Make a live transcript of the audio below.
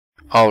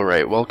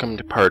Alright, welcome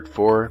to part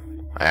 4.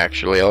 I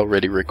actually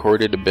already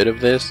recorded a bit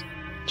of this,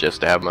 just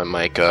to have my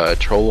mic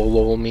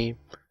troll me,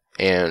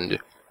 and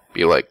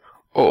be like,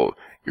 oh,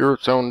 your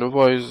sound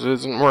device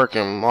isn't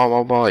working, blah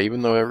blah blah,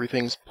 even though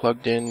everything's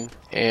plugged in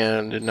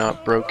and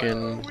not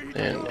broken,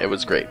 and it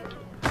was great.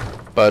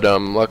 But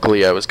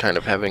luckily I was kind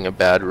of having a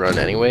bad run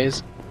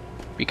anyways,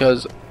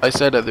 because I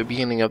said at the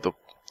beginning of the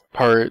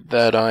part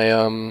that I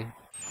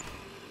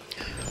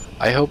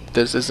hope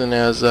this isn't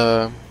as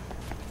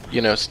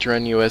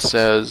strenuous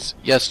as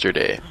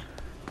yesterday,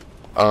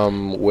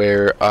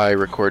 where I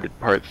recorded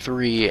part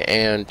 3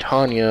 and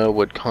Tanya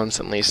would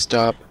constantly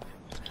stop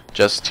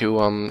just to,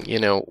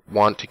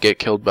 want to get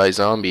killed by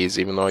zombies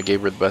even though I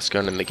gave her the best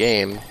gun in the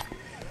game.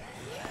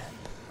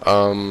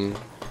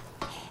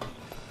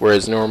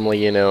 Whereas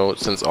normally,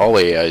 since all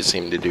AIs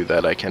seem to do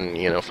that, I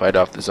can, fight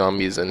off the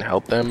zombies and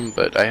help them,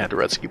 but I had to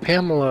rescue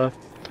Pamela.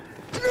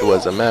 It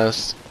was a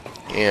mess,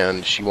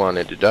 and she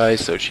wanted to die,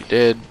 so she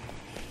did.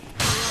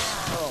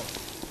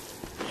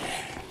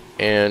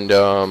 And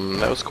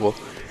that was cool.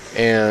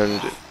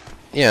 And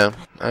yeah,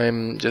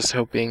 I'm just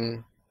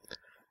hoping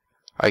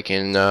I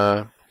can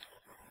have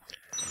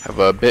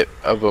a bit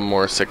of a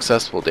more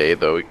successful day,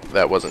 though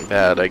that wasn't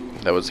bad.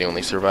 That was the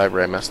only survivor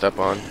I messed up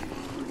on.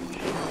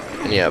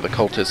 And yeah, the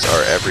cultists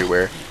are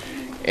everywhere.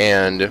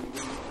 And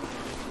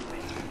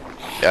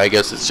I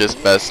guess it's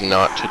just best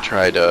not to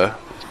try to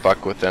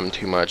fuck with them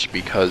too much,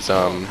 because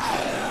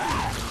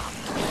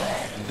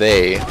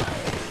they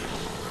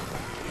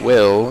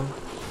will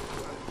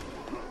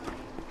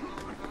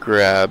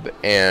grab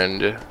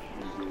and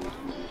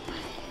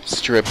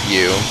strip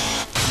you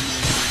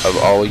of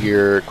all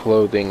your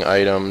clothing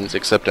items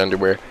except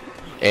underwear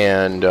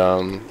and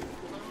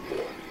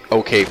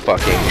okay,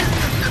 fucking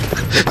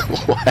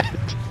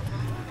what?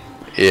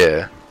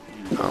 Yeah,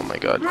 oh my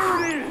god.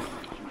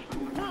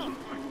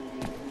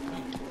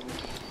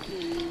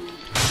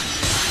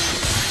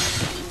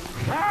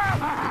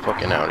 I'm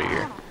fucking out of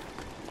here.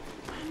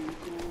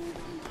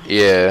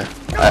 Yeah,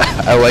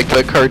 I like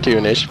the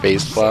cartoonish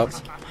face flop.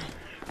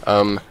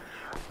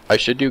 I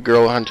should do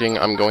girl hunting.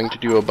 I'm going to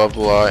do above the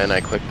law, and I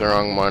clicked the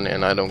wrong one,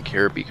 and I don't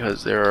care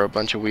because there are a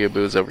bunch of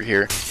weeaboos over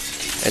here.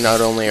 And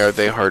not only are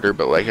they harder,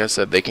 but like I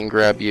said, they can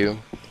grab you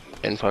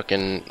and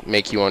fucking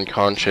make you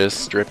unconscious,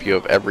 strip you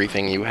of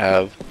everything you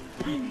have,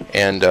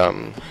 and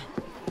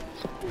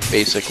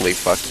basically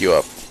fuck you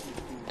up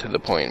to the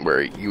point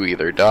where you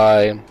either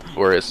die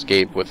or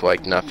escape with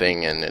like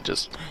nothing, and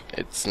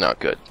it's not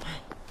good.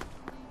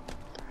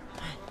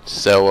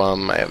 So,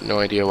 I have no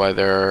idea why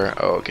there are...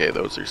 Oh, okay,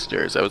 those are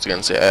stairs. I was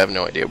gonna say, I have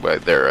no idea why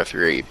there are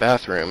 3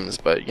 bathrooms,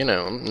 but,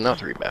 not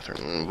 3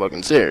 bathrooms,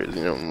 fucking stairs,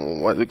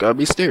 why there gotta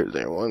be stairs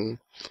there? One,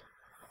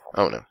 I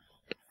don't know.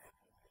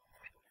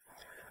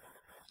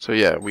 So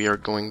yeah, we are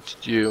going to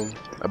do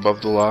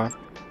above the law,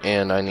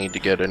 and I need to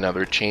get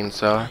another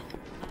chainsaw.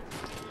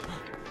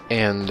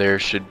 And there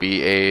should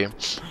be a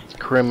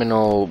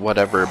criminal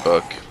whatever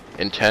book.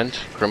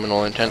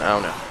 Criminal intent? I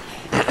don't know.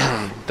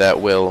 That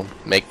will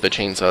make the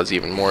chainsaws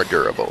even more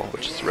durable,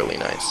 which is really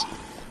nice.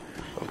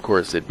 Of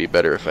course, it'd be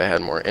better if I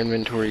had more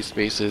inventory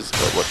spaces,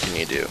 but what can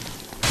you do?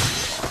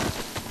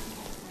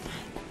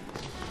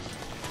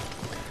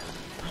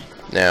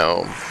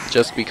 Now,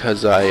 just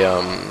because I,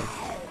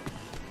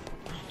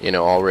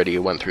 already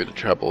went through the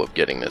trouble of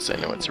getting this, I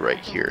know it's right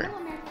here.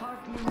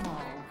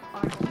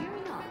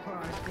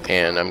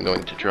 And I'm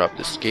going to drop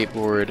the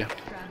skateboard.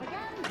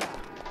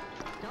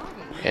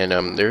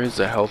 And there is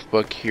a health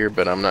book here,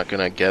 but I'm not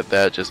gonna get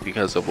that just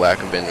because of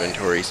lack of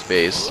inventory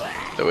space,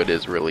 though it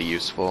is really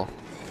useful.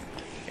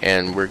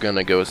 And we're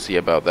gonna go see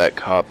about that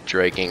cop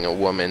dragging a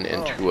woman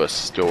into a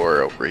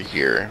store over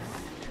here.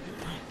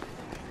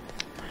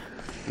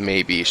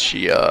 Maybe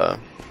she, I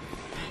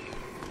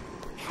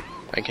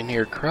can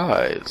hear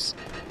cries.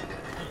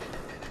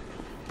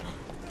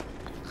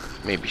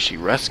 Maybe she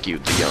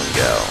rescued the young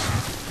gal.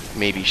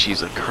 Maybe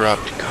she's a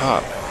corrupt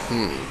cop.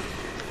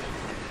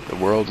 The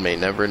world may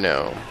never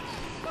know.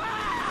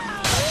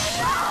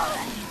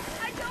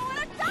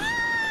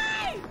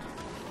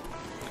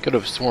 Could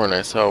have sworn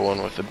I saw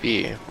one with a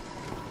bee.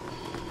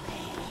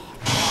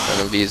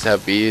 None of these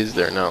have bees.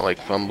 They're not like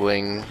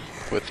fumbling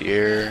with the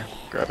air,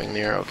 grabbing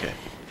the air. Okay.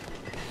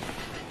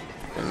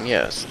 And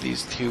yes,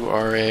 these two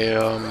are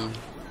a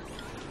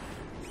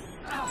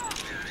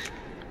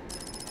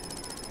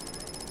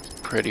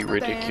pretty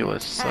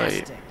ridiculous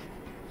sight.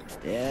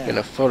 I'm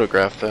gonna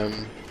photograph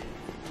them.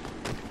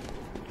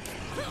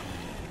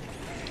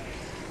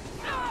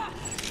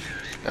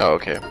 Oh,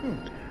 okay.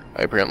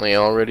 I apparently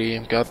already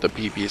got the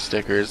PP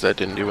stickers. That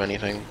didn't do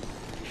anything.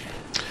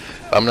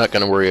 I'm not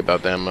gonna worry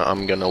about them.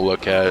 I'm gonna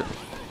look at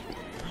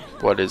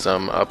what is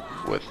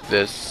up with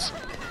this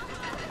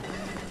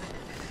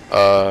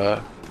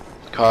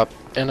cop,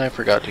 and I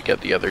forgot to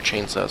get the other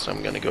chainsaw, so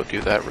I'm gonna go do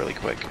that really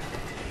quick.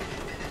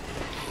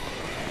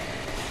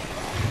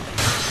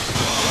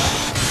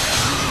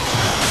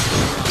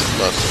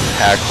 Most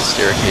hacked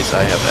staircase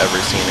I have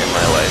ever seen in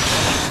my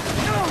life.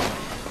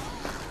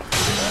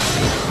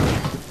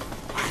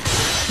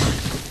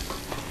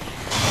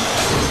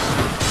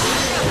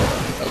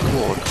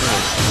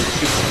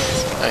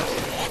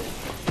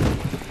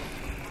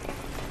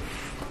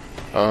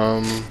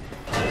 Are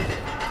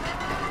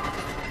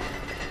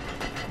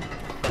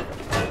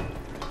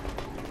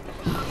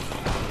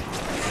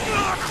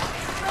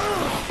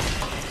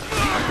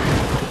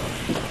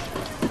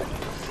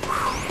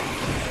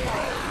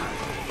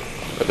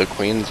the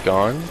queens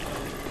gone?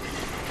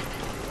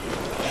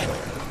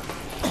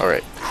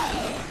 Alright.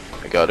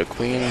 I got a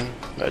queen.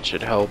 That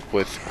should help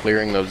with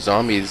clearing those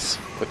zombies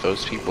with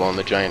those people on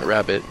the giant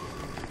rabbit.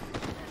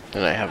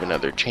 And I have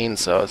another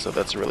chainsaw, so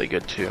that's really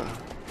good too.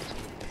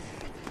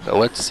 Now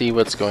let's see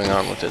what's going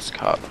on with this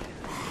cop.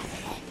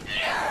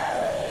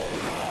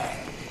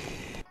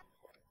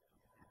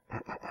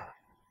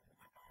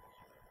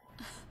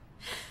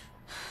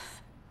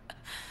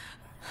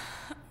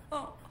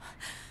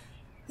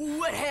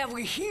 What have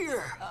we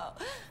here?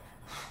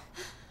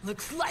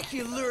 Looks like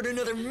you lured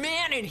another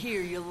man in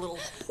here, you little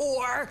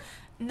whore.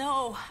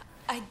 No,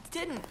 I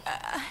didn't.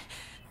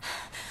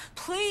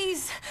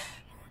 Please,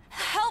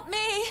 help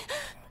me.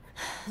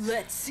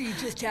 Let's see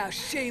just how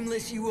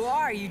shameless you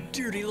are, you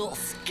dirty little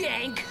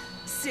skank.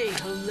 Say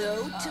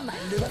hello to my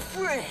little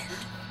friend.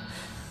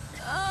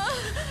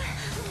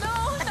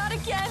 No, not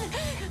again.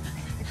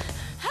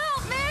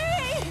 Help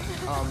me!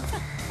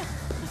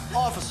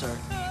 Officer.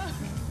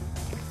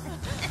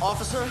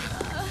 Officer,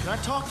 can I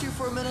talk to you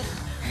for a minute?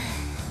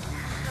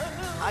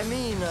 I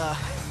mean,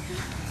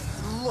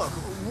 look,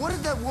 what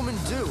did that woman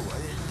do?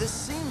 This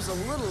seems a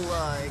little,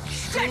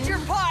 extreme. Shut your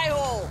pie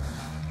hole!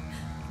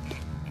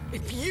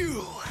 If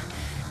you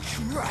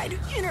try to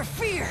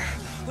interfere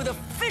with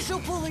official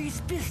police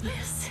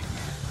business,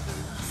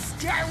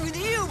 start with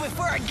you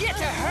before I get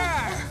to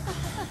her!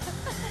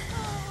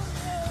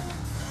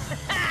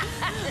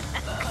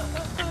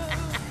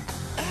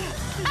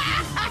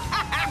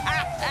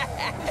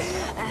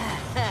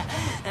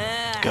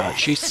 God,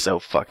 she's so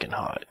fucking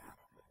hot.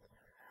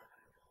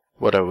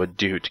 What I would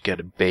do to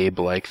get a babe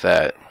like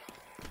that.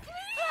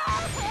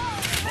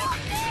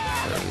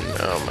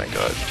 Oh my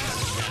god.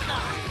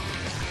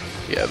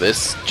 Yeah,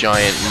 this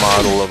giant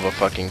model of a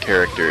fucking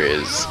character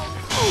is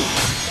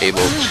able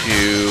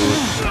to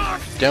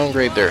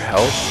downgrade their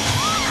health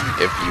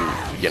if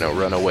you know,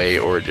 run away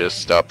or just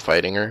stop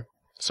fighting her.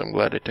 So I'm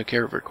glad I took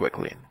care of her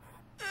quickly.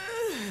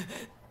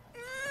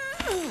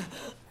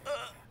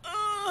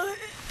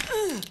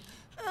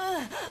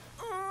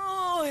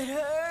 Oh, it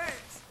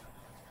hurts.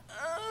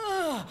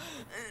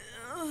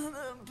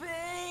 The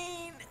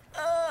pain.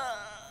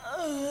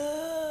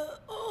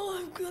 Oh,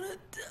 I'm gonna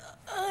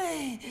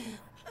die.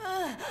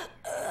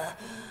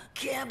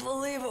 Can't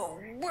believe a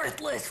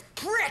worthless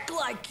prick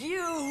like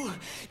you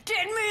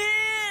did me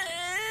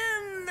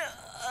in.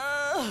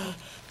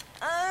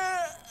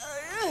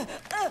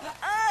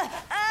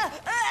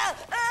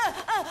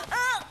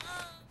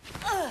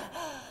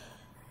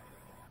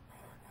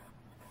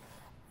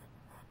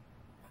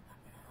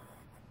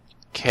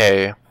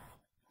 Okay,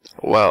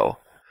 well,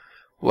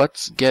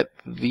 let's get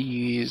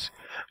these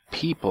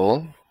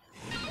people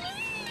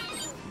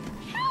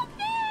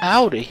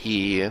out of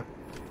here.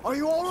 Are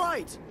you all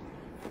right?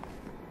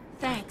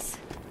 Thanks.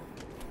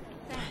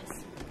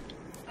 Thanks.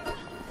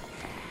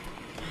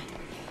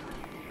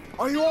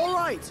 Are you all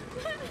right?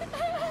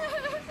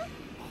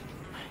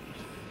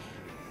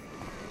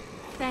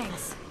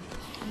 Thanks.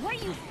 What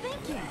are you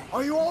thinking?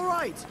 Are you all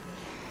right?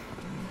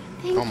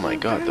 Thank Oh my you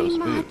god, very those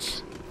much.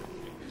 boots.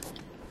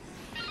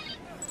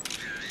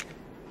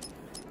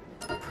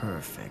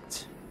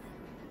 Perfect.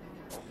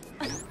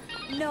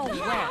 No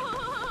way.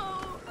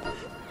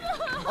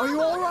 Are you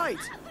all right?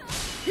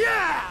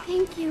 Yeah!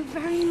 Thank you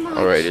very much.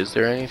 Alright, is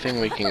there anything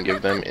we can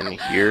give them in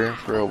here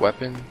for a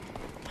weapon?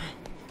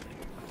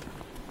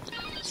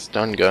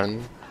 Stun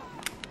gun.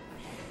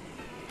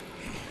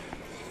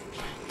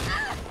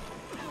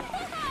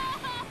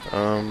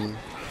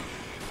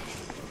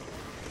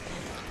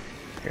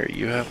 Here,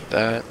 you have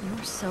that.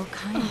 You're so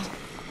kind.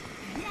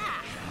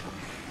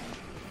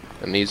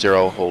 And these are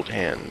all hold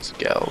hands,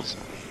 gals.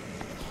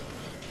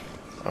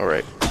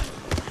 Alright.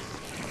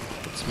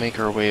 Let's make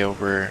our way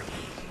over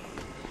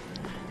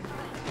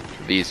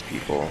to these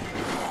people.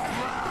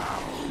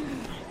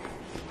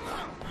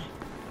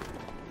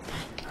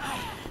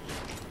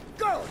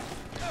 Go!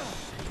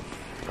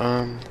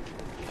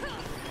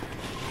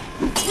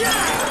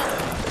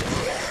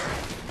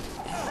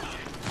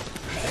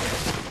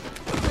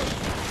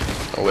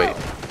 Oh wait.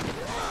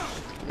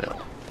 No.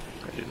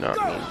 I did not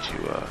mean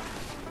to,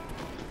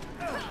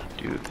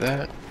 do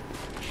that.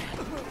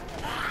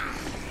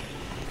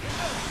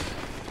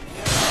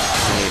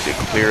 We need to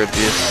clear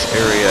this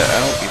area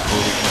out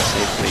before we can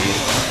safely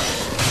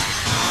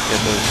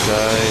get those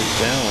guys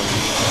down.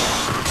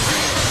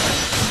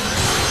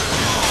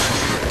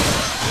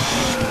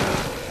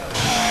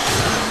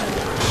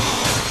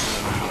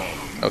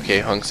 Okay,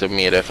 hunks of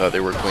meat, I thought they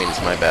were queens,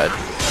 my bad.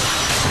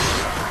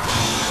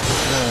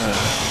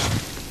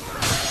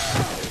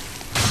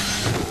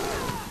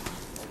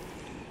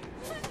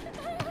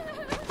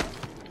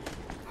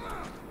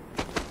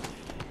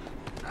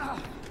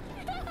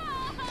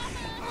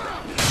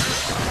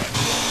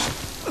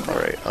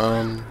 Alright,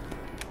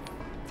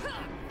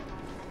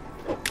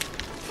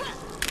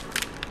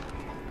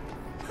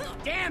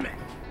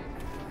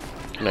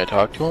 Can I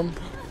talk to him?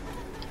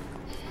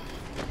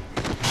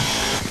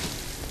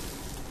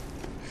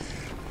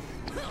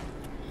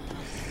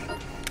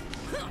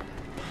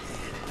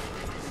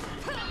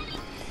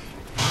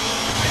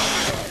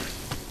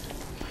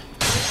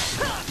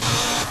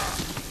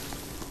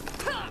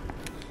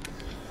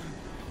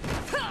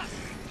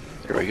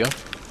 There we go.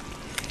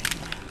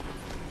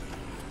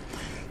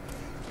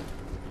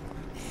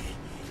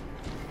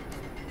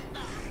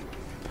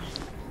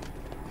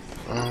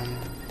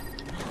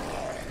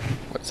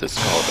 What's this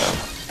all about?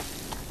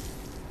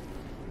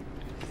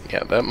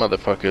 Yeah, that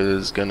motherfucker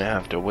is gonna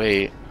have to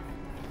wait.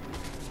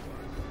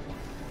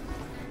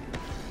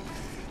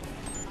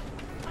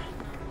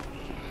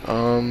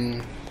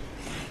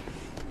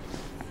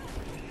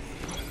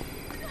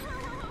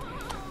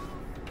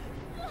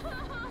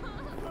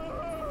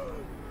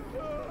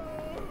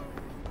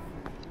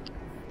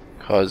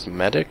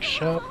 Cosmetic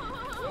shop?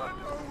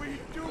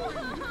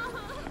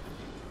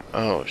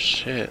 Oh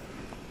shit.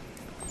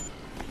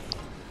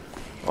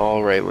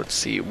 Alright, let's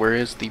see. Where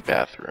is the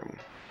bathroom?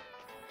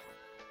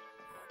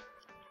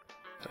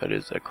 That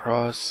is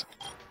across.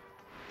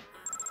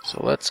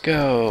 So let's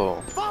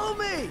go. Follow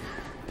me!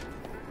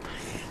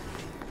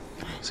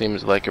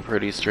 Seems like a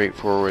pretty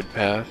straightforward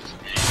path.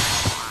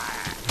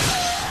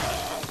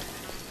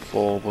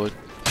 Forward.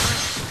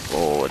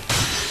 Forward.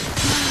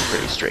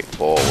 Pretty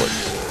straightforward.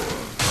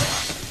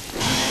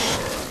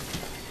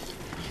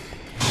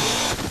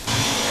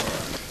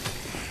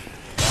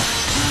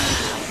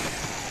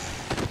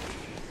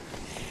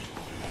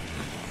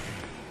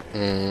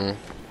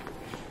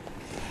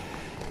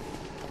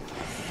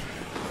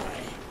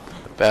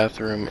 The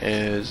bathroom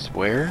is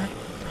where?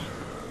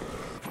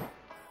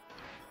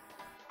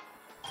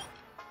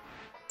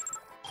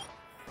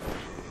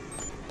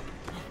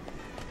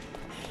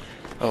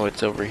 Oh,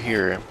 it's over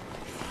here.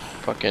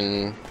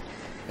 Fucking...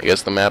 I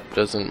guess the map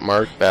doesn't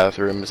mark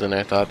bathrooms, and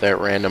I thought that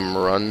random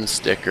run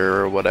sticker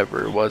or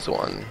whatever was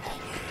one.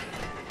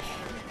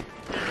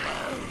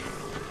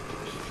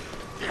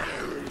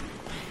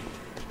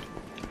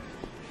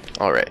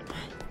 Alright.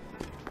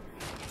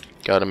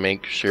 Gotta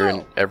make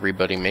sure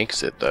everybody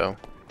makes it, though.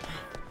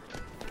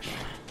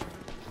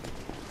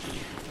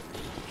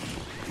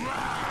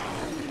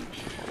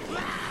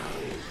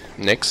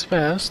 Nick's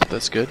fast,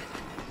 that's good.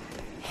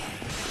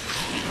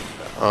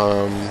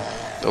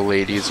 The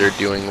ladies are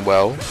doing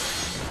well.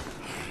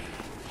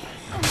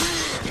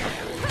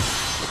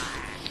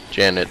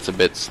 Janet's a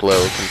bit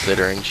slow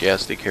considering she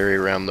has to carry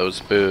around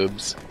those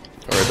boobs.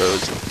 Or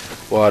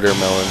those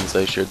watermelons,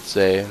 I should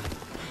say.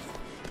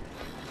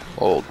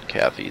 Hold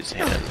Kathy's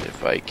hand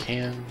if I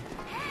can.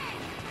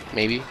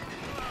 Maybe?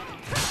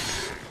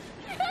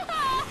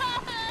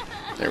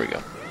 There we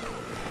go.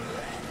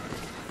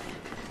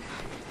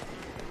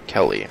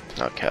 Kelly,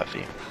 not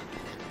Kathy.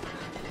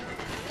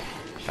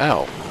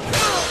 Ow.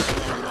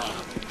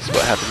 This is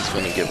what happens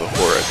when you give a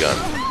whore a gun.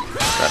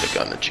 Not a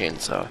gun, a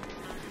chainsaw.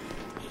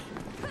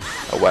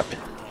 A weapon.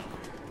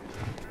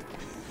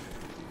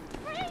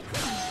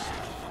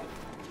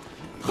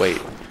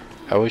 Wait,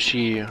 how is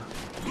she...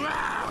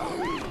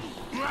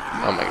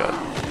 Oh my god.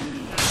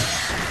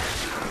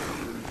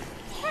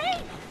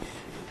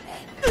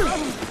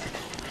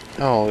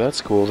 Oh,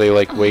 that's cool. They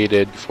like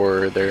waited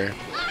for their...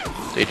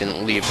 They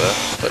didn't leave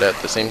but at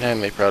the same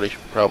time they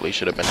probably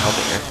should have been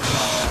helping her.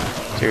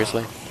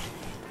 Seriously?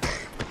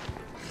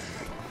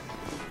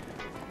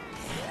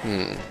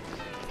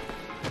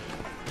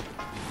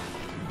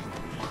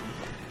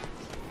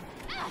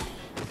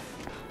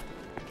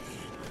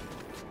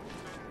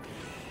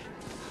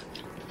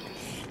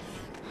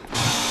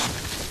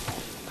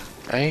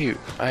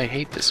 I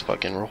hate this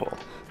fucking roll.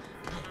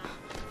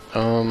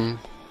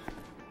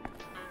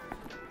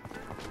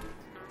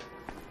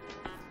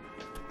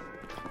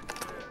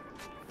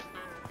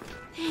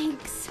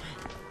 Thanks.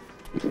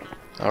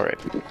 Alright.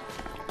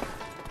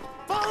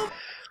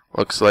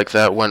 Looks like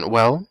that went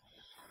well.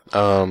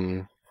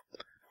 I'm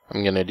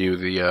gonna do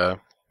the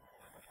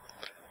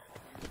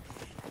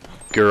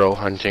girl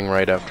hunting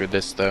right after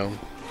this though.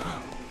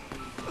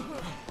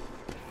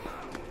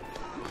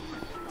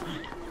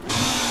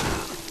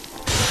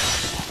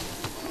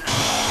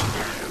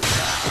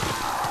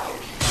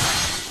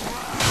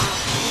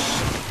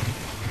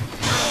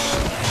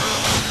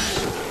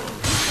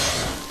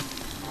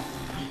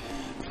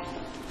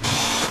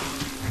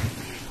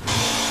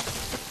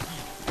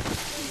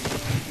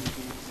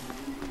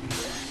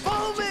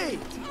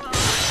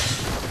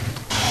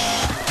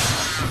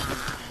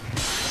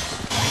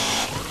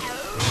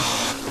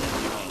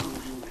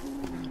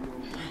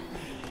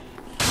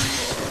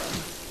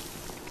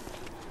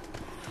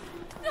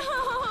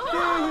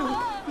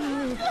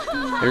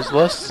 There's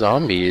less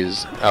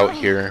zombies out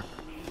here.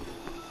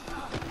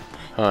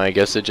 I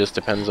guess it just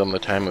depends on the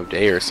time of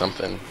day or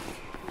something.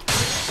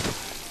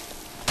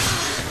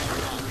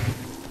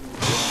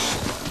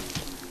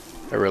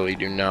 I really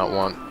do not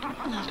want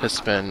to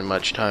spend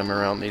much time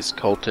around these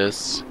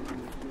cultists.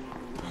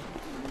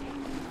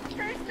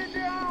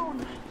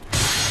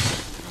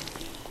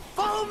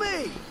 Follow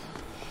me!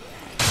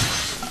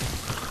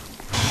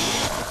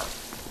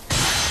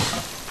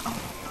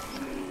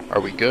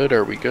 Are we good?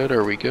 Are we good?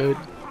 Are we good?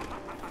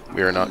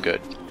 We are not good.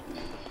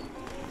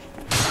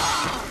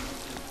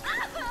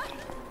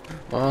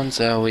 Come on,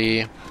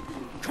 Sally.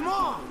 Come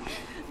on!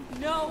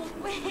 No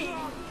way.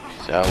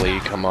 Sally,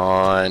 come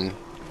on.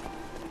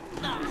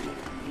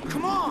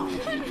 Come on!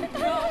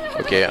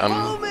 Okay,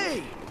 Follow I'm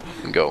me!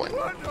 going.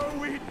 What are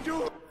we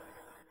doing?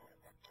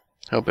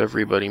 Hope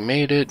everybody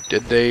made it.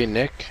 Did they?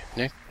 Nick?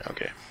 Nick?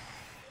 Okay.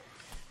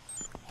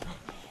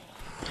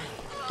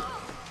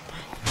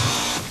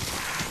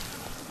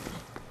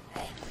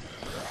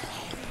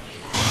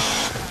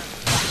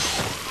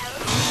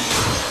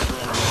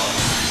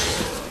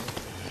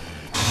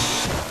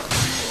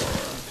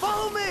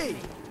 Follow me!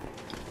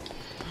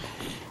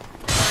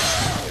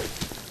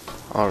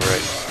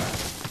 Alright.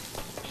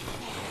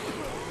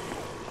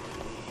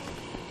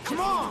 Come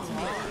on!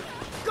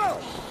 Go!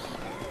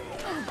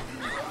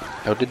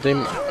 How did they...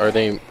 Are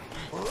they...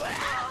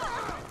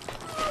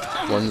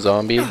 One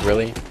zombie?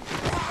 Really?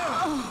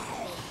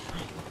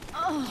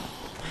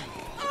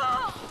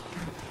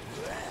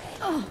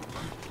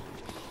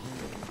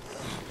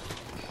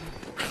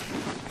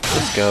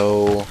 Let's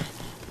go.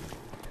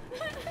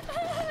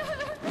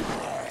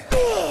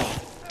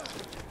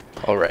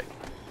 Alright.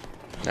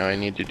 Now I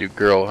need to do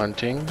girl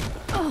hunting.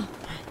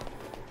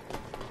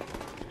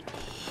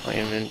 My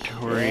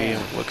inventory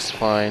looks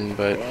fine,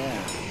 but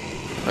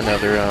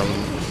another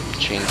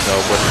chainsaw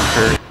wouldn't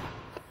hurt.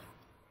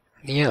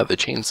 Yeah, the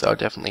chainsaw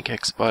definitely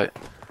kicks butt.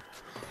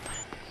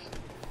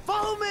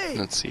 Follow me!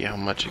 Let's see how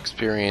much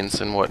experience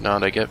and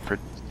whatnot I get for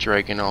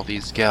dragging all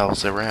these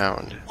gals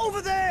around.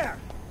 Over there!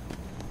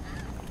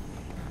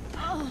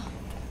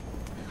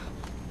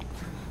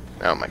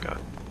 Oh my god.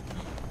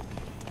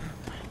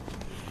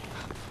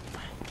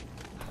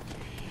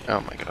 Oh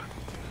my god.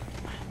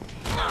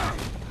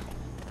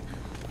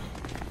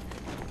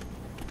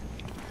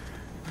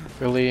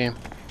 Really?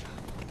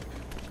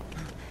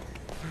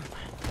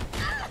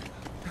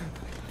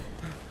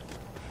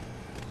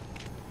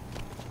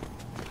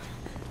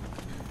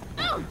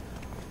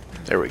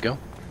 There we go.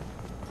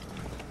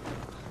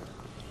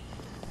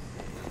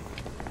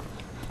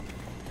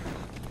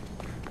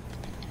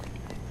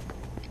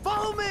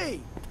 Follow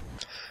me!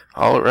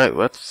 Alright,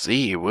 let's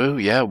see. Woo,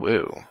 yeah,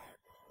 woo.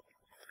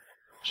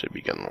 Should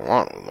be getting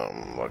along with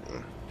them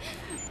looking.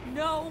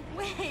 No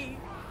way.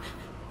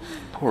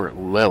 Poor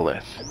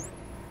Lilith.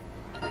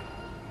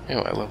 Oh,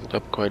 I leveled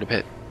up quite a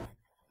bit.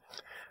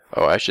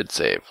 Oh, I should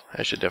save.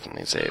 I should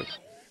definitely save.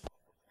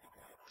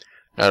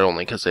 Not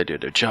only because I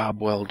did a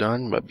job well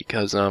done, but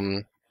because,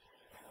 I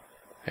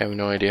have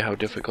no idea how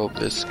difficult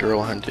this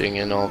girl hunting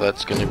and all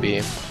that's gonna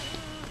be.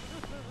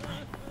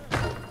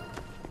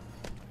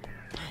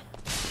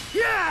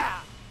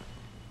 Yeah!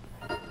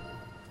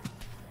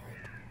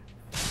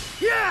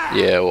 Yeah!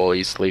 Yeah, well,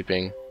 he's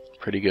sleeping.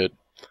 Pretty good.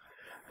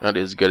 Not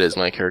as good as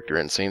my character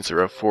in Saints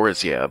Row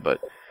 4's, yeah, but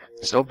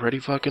still pretty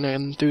fucking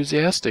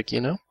enthusiastic,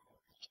 you know?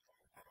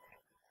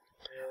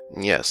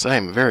 Yes, I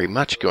am very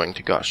much going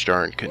to gosh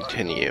darn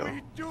continue. What are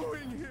we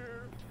doing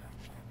here?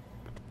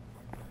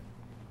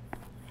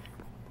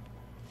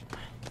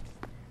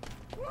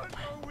 What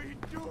are we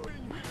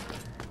doing here?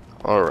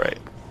 Alright.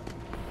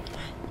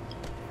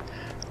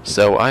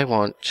 So I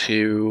want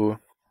to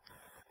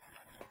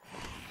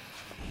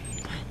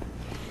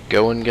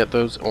go and get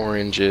those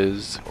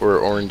oranges, or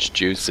orange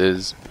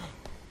juices,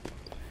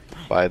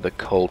 by the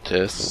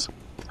cultists.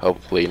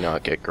 Hopefully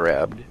not get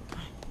grabbed.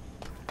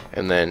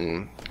 And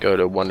then go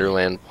to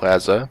Wonderland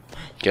Plaza,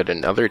 get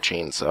another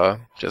chainsaw,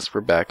 just for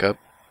backup.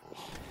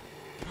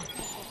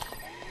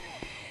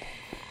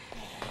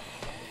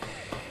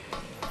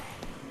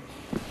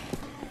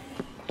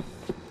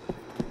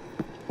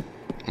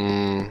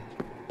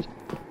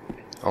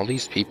 All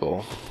these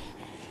people.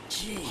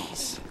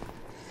 Jeez.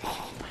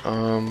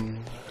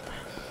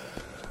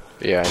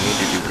 Yeah, I need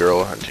to do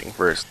girl hunting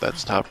first.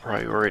 That's top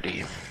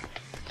priority.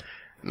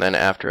 And then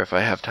after, if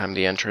I have time,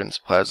 the entrance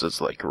plaza's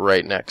like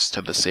right next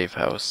to the safe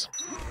house.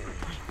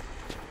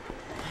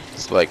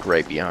 It's like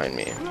right behind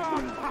me.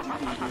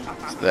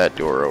 It's that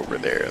door over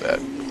there, that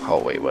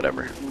hallway,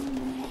 whatever.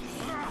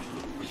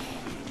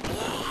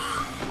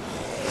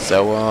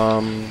 So,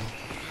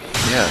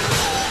 yeah.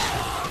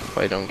 If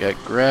I don't get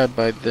grabbed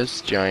by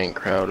this giant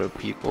crowd of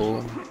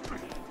people.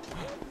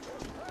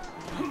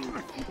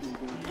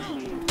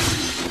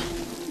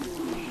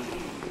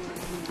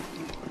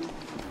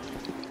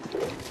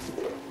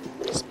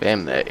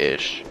 Spam that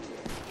ish.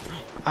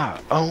 I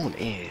own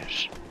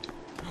ish.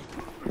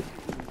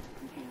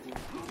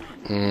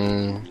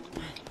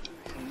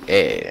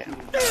 Yeah.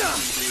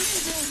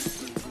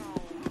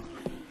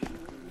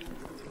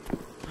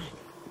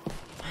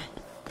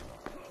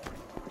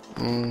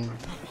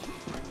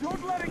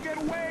 Don't let it get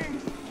away!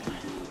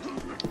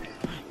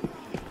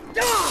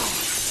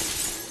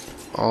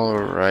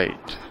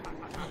 Alright.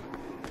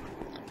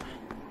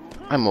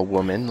 I'm a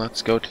woman,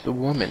 let's go to the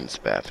women's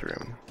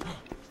bathroom.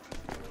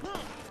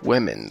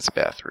 Women's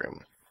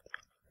bathroom.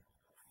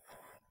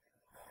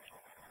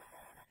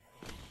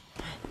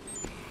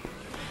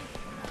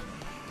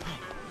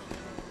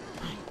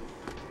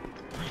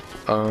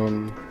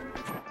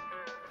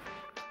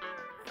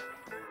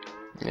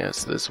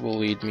 Yes, this will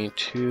lead me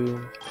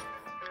to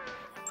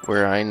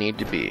where I need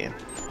to be.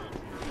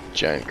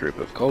 Giant group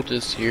of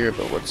cultists here,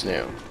 but what's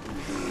new?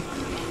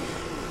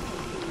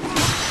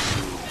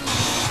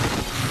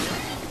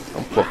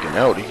 I'm fucking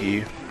out of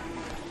here.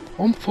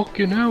 I'm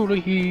fucking out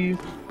of here.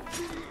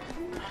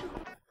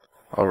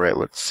 Alright,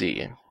 let's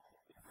see.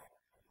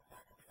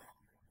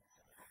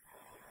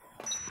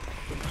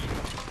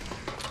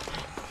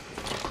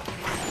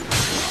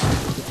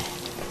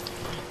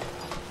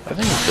 I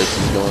think this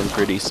is going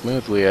pretty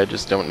smoothly. I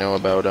just don't know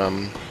about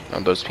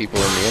those people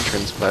in the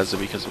entrance plaza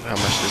because of how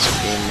much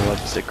this game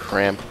loves to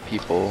cramp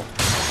people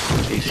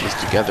faces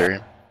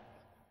together.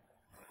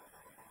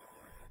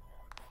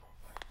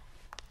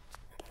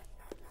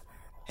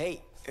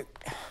 Hey.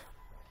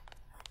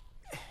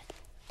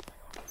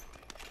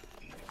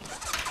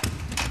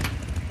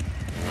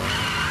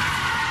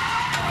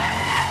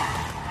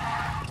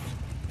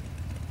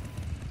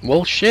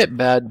 Well, shit,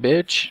 bad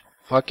bitch.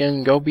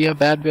 Fucking go be a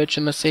bad bitch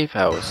in the safe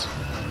house.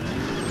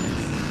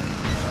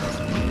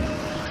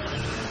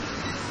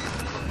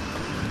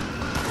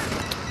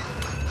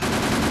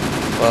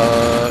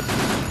 Fuck.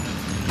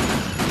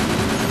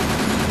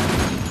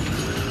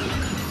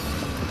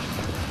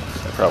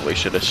 I probably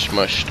should have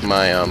smushed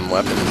my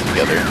weapons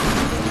together.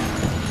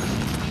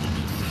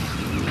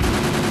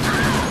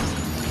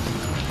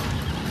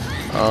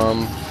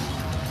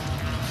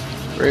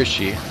 Where is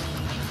she?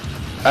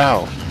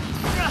 Ow.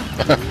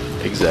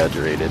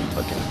 Exaggerated.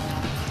 Fucking.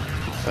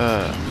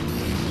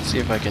 Let's see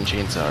if I can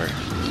chainsaw her.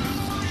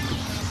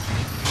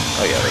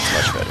 Oh yeah, that's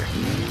much better.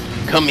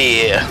 Come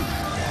here.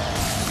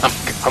 I'm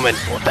coming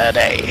for that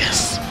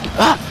ass.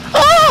 Ah!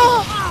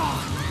 Oh!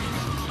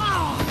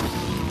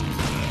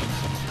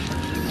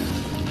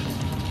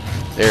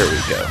 There we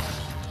go.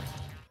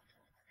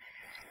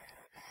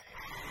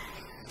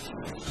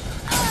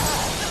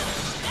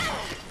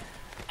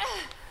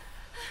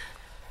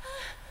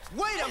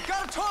 Wait, I've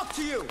got to talk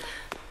to you!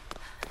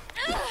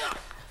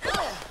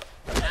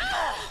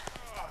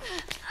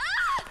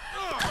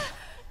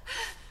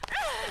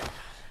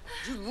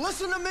 You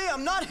listen to me?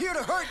 I'm not here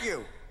to hurt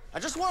you. I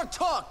just want to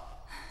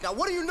talk. Now,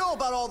 what do you know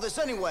about all this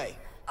anyway?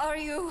 Are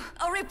you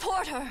a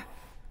reporter?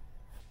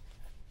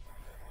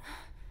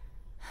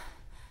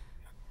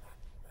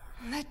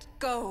 Let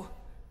go.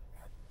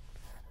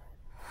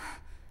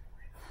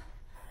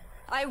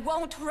 I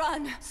won't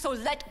run, so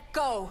let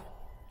go.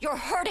 You're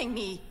hurting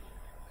me.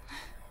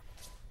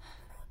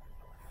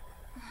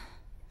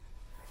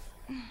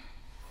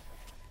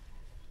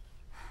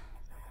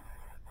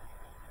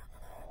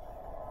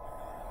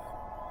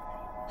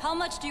 How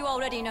much do you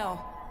already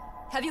know?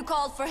 Have you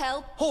called for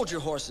help? Hold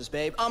your horses,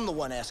 babe. I'm the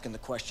one asking the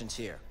questions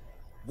here.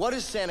 What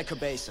is Santa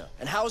Cabeza,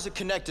 and how is it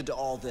connected to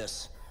all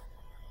this?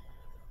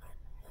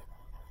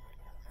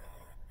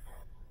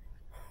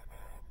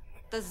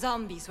 The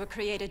zombies were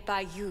created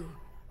by you,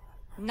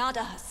 not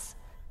us.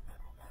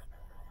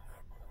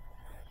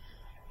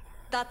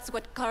 That's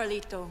what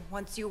Carlito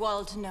wants you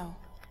all to know.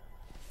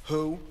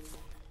 Who?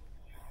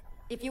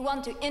 If you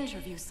want to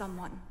interview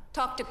someone,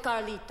 talk to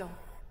Carlito.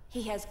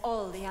 He has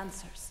all the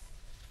answers.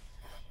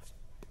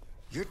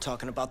 You're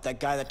talking about that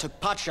guy that took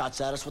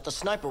potshots at us with a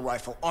sniper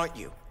rifle, aren't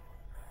you?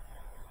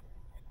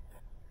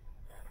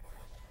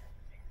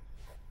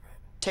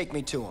 Take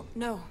me to him.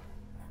 No.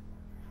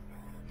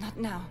 Not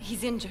now.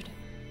 He's injured.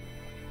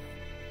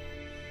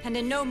 And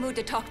in no mood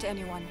to talk to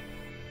anyone.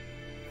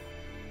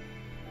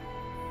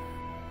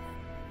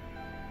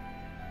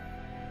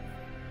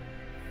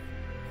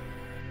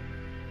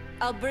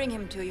 I'll bring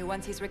him to you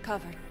once he's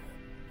recovered.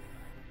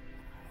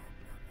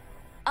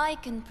 I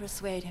can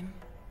persuade him.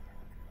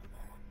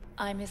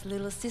 I'm his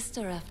little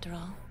sister, after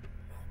all.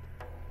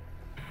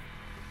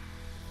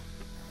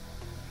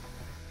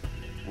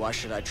 Why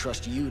should I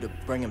trust you to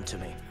bring him to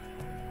me?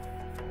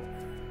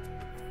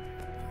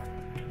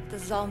 The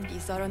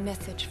zombies are a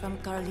message from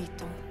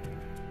Carlito.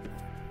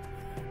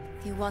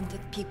 He wanted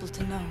people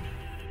to know.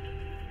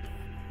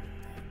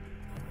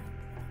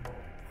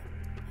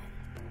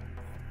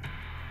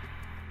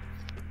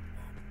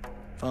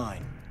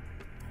 Fine.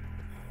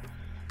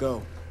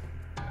 Go.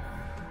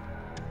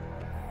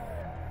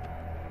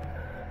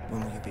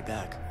 When will you be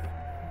back?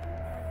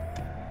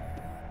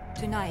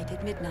 Tonight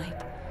at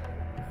midnight.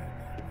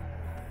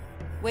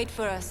 Wait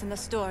for us in the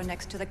store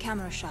next to the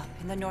camera shop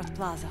in the North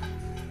Plaza.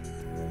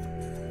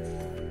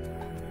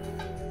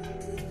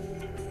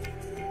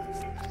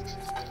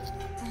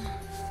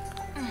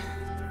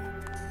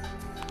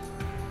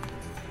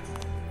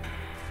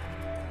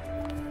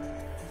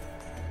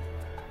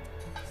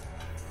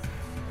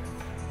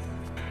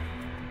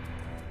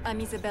 I'm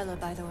Isabella,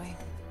 by the way.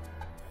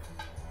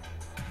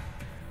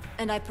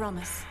 And I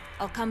promise,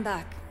 I'll come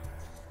back.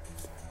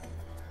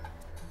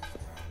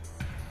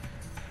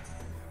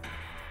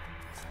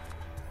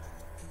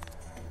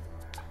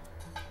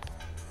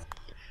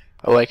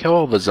 I like how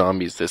all the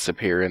zombies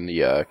disappear in the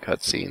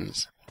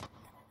cutscenes.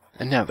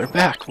 And now they're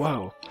back,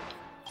 whoa!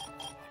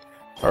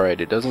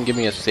 Alright, it doesn't give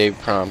me a save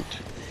prompt,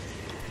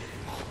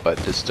 but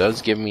this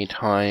does give me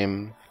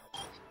time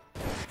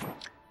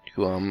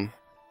to,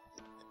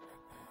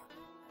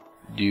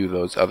 do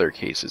those other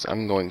cases.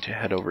 I'm going to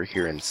head over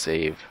here and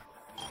save.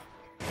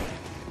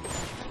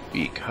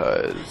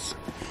 Because,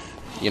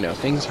 you know,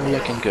 things are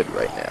looking good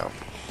right now.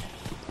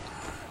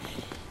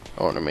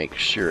 I want to make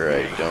sure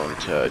I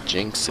don't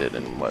jinx it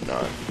and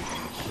whatnot.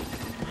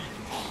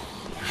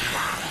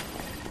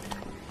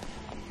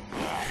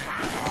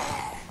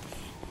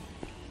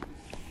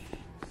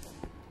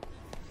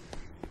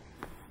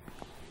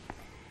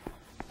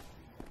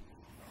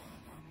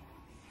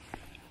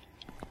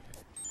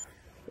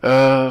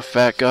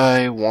 Fat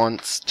guy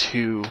wants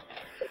to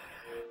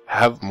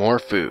have more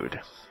food.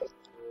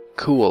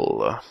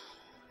 Cool.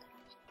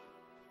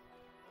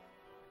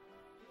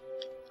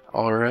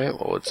 Alright,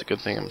 well, it's a good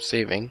thing I'm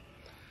saving.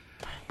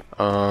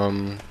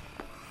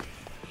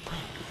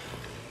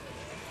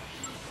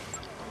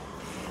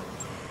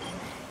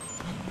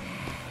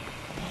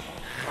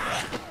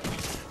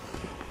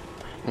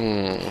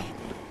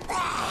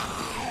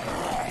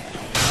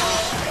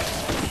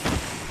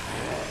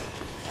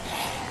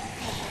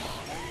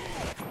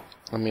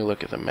 Let me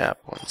look at the map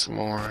once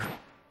more.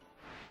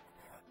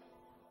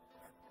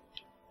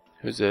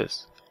 Who's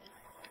this?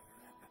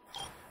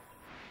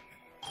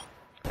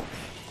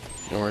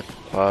 North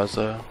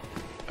Plaza.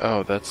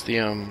 Oh, that's the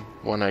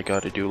one I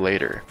gotta do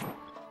later.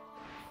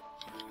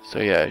 So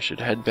yeah, I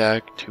should head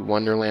back to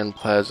Wonderland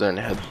Plaza and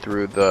head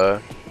through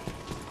the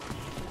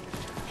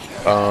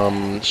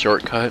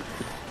shortcut.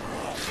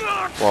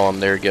 While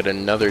I'm there, get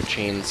another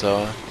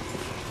chainsaw.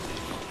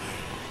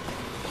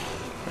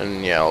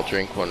 And yeah, I'll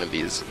drink one of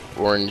these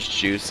orange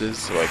juices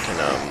so I can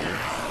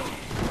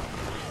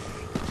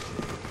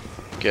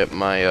get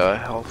my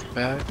health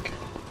back.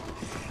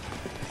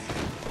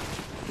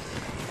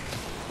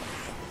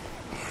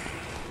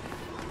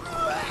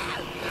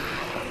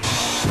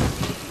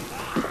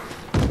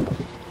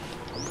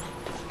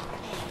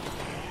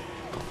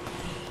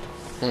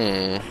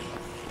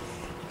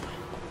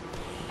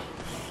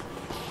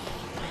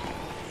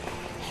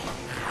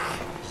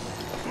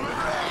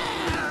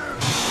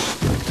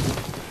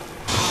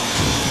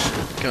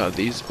 God,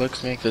 these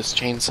books make this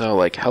chainsaw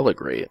like hella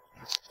great.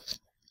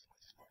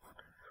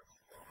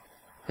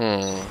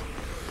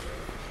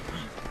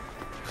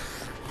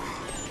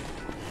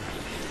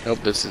 Nope,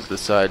 this is the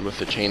side with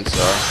the chainsaw.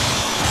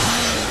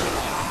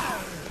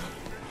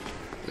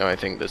 No, I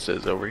think this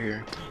is over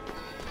here.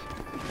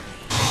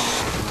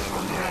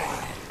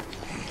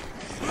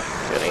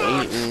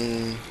 Getting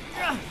eaten.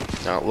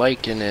 Not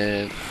liking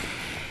it.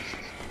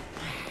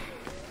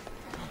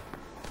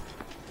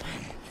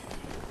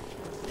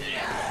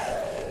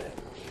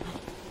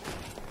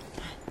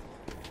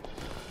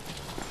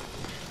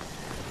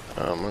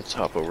 Let's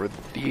hop over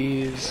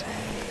these.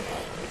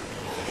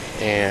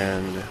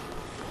 And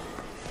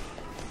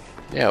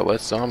yeah,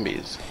 less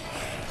zombies.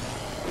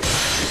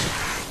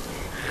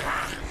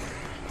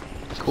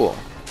 Cool.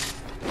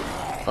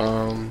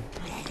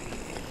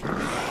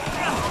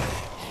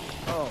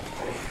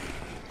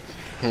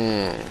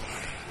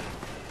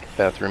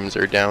 Bathrooms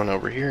are down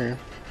over here.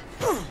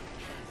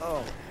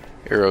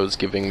 Arrow's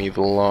giving me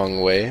the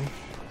long way,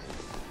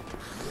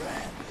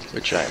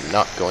 which I'm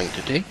not going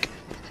to take.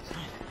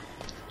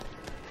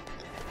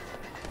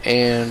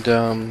 And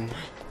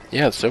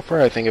yeah, so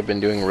far I think I've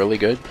been doing really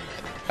good.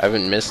 I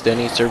haven't missed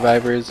any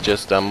survivors,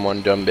 just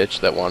one dumb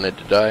bitch that wanted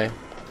to die.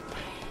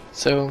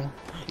 So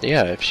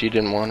yeah, if she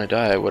didn't want to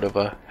die, I would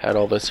have had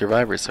all the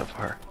survivors so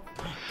far.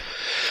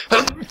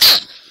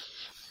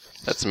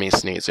 That's me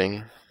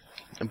sneezing.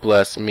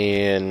 Bless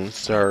me, and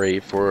sorry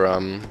for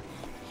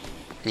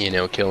you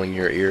know, killing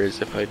your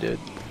ears if I did.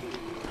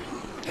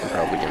 I'm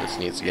probably gonna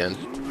sneeze again.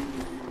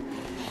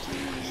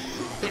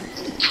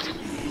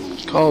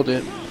 Called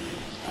it.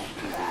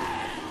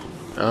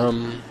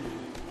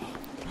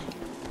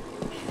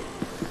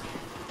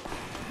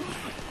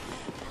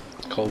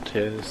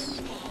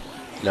 Cultists.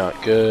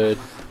 Not good.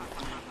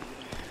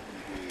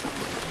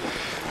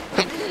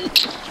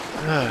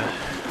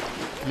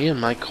 Me and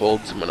my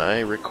colds when I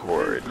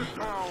record.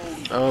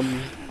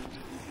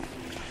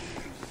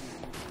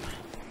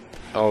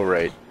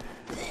 Alright.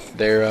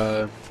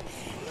 There's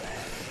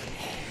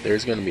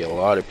gonna be a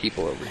lot of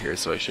people over here,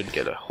 so I should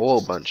get a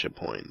whole bunch of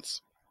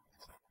points.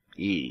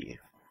 E.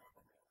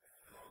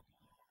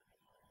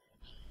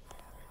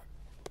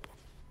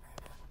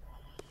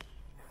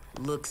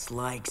 Looks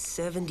like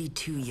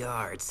 72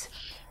 yards.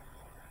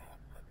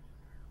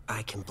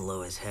 I can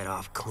blow his head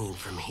off clean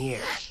from here.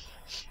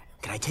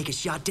 Can I take a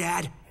shot,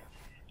 Dad?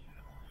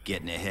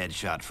 Getting a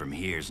headshot from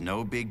here's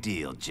no big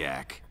deal,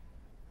 Jack.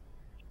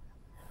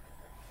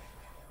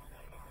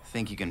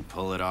 Think you can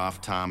pull it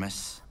off,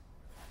 Thomas?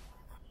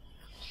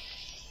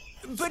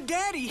 But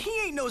Daddy, he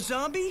ain't no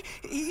zombie.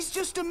 He's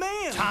just a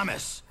man.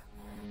 Thomas!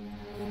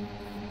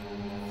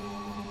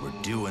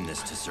 We're doing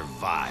this to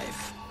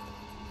survive.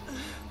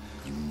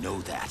 You know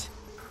that.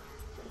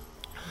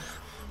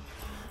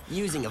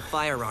 Using a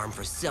firearm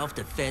for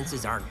self-defense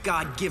is our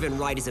God-given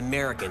right as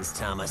Americans,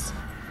 Thomas.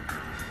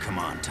 Come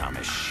on,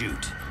 Thomas,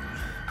 shoot.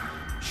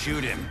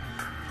 Shoot him.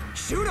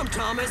 Shoot him,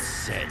 Thomas!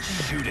 Said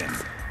shoot him.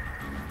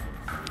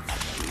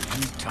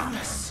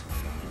 Thomas.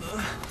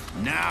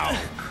 Now!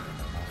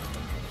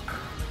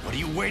 What are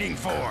you waiting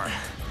for?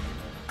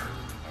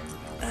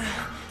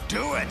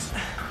 Do it!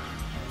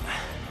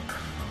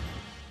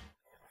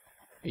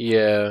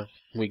 Yeah,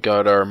 we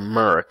got our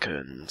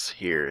Americans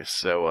here,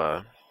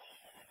 so,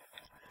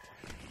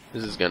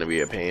 this is gonna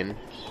be a pain.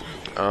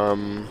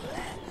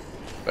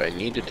 But I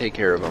need to take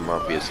care of them,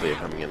 obviously,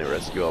 if I'm gonna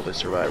rescue all the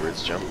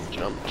survivors. Jump,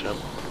 jump, jump.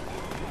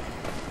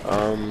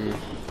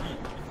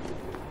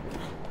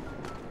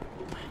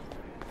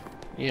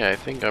 Yeah, I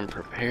think I'm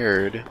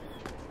prepared.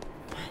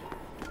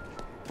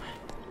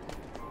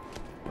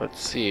 Let's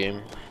see.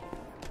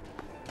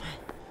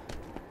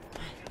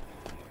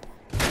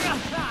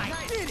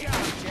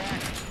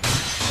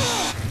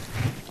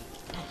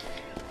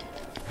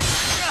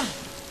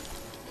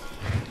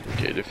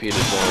 Okay, defeated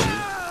one.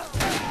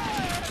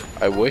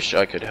 I wish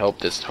I could help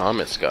this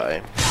Thomas guy,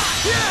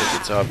 because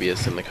it's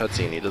obvious in the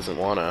cutscene he doesn't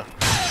wanna,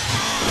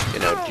 you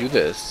know, do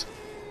this.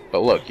 But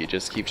look, he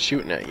just keeps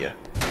shooting at you.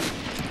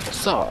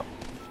 What's up?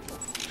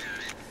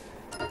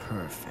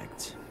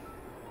 Perfect.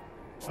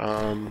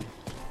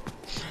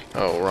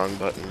 Oh, wrong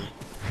button.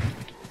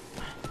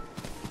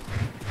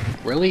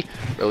 Really?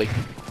 Really?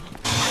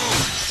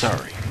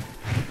 Sorry.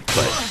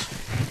 But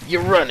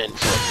you're running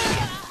from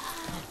me.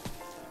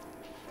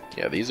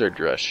 Yeah, these are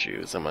dress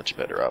shoes. I'm much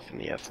better off in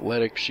the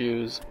athletic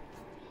shoes.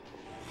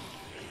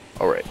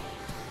 Alright.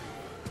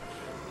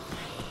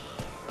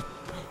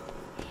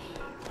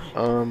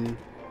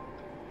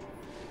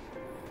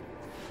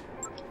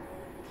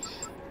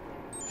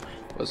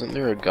 Wasn't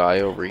there a guy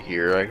over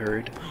here I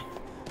heard?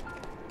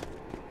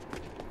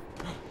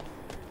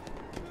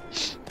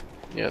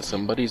 Yeah,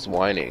 somebody's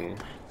whining.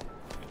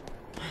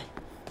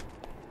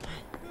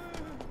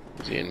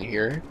 Is he in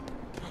here?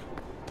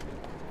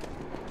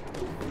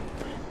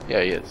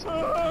 Yeah, he is.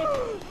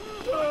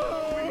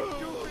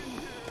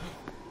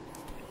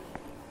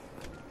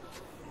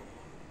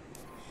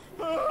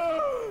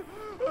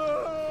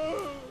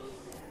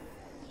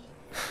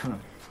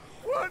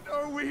 What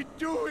are we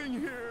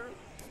doing here?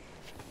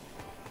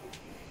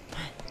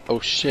 Oh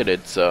shit,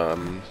 it's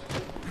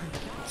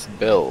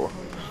Bill.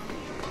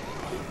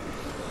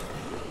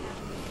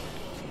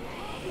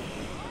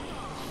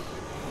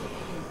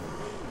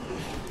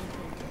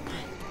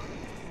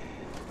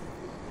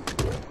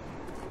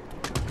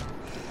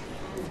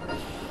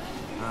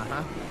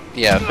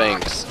 Yeah,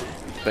 thanks.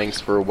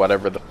 Thanks for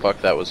whatever the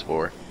fuck that was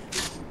for.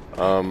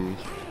 Alright,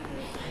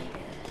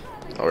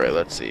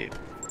 let's see.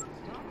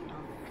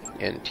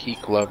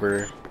 Antique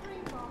lover.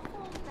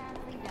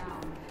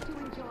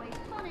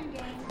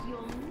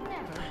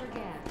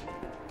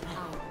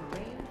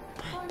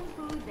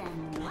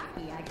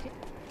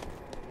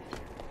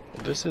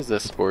 This is a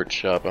sports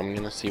shop. I'm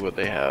gonna see what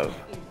they have.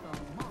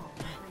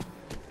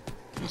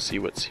 Let's see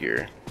what's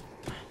here.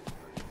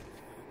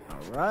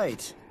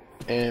 Alright.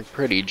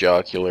 Pretty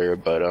jocular,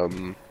 but I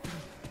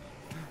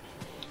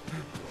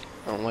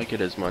don't like it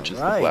as much as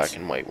the black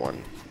and white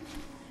one.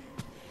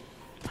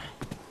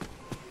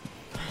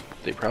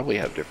 They probably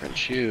have different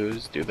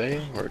shoes, do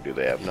they? Or do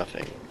they have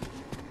nothing?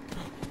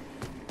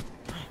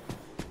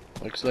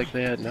 Looks like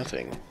they had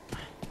nothing.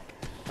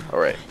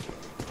 Alright.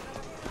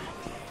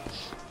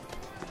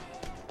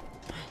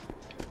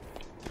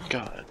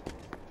 God.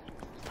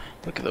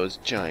 Look at those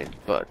giant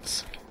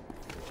butts.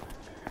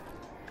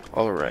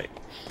 Alright.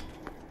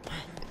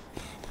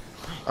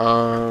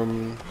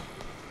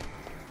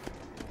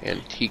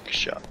 Antique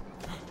shop.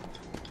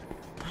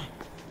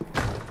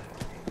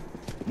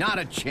 Not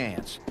a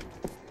chance.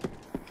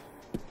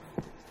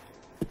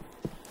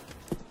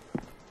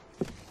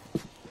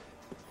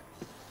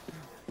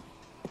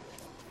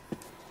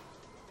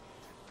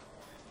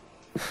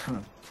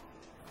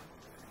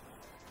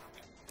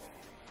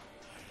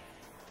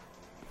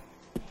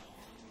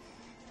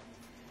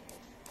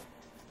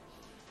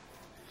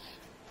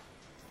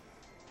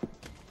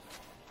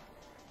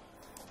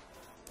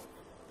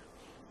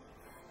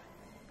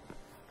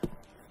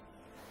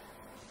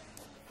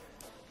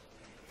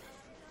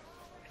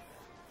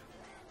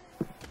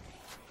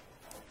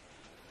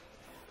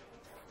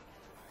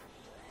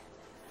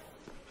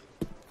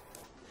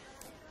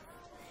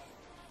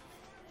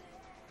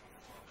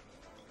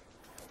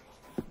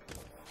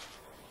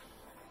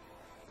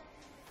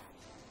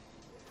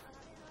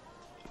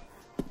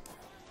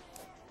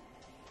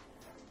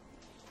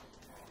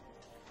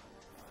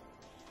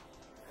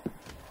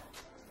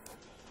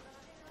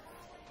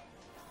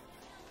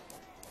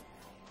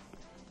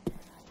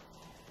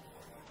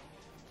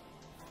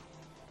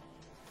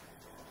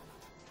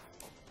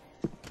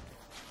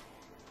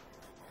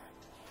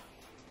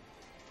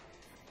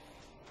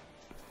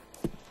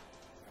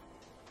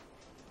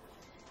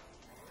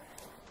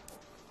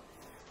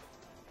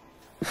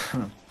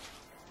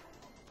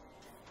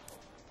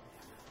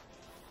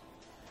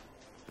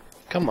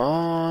 Come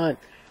on!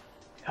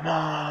 Come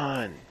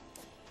on!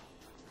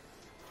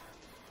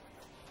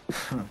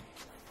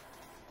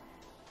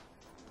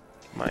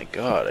 My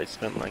god, I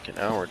spent like an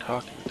hour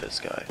talking to this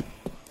guy.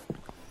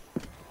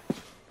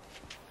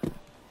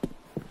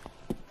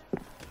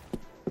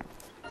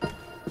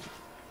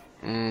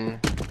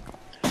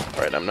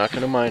 not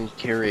gonna mind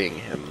carrying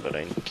him, but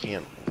I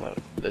can't let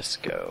this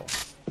go.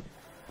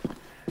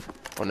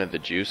 One of the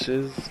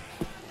juices?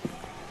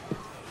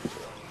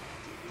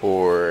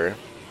 Or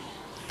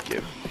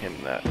give him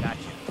that.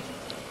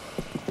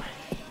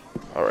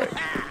 Alright.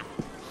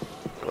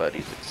 Glad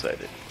he's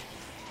excited.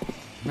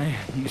 Man,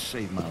 you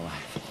saved my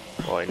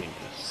life. Oh, I need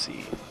to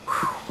see.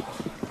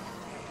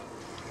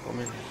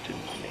 Woman who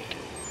didn't make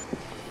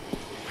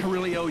it. I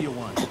really owe you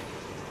one.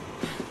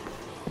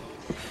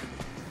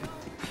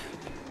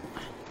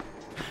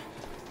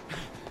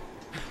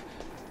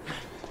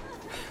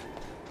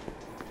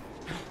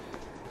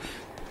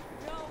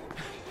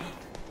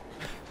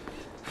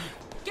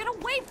 Get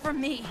away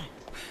from me!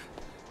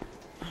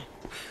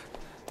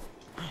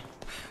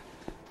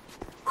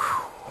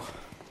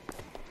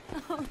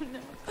 Oh no.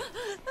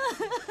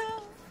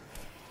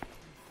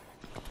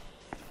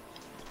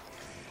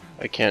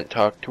 I can't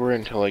talk to her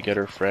until I get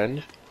her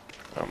friend?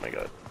 Oh my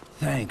god.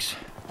 Thanks.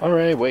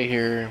 Alright, wait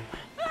here.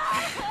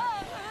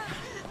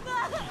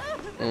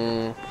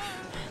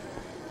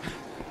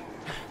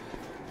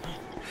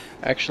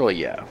 Actually,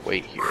 yeah,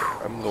 wait here.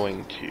 I'm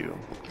going to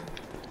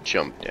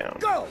jump down.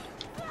 Go!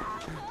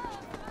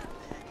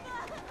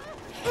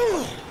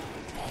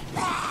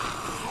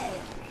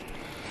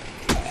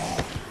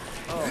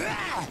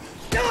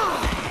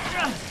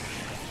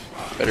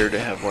 Better to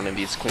have one of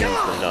these queens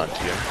than not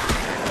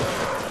to.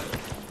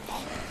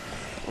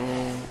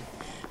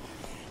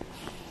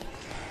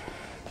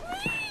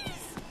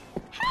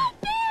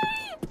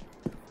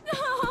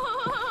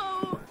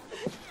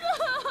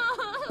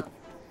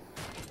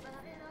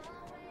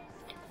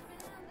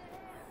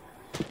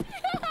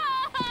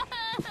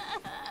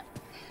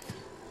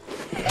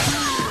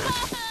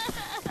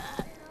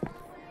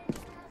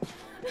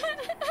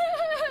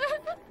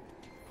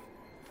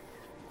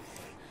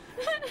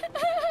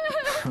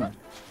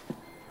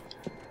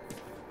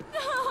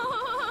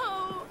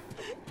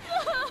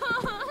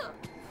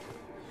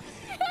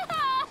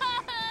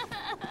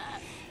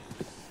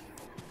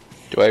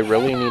 Do I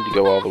really need to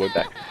go all the way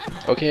back?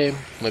 Okay,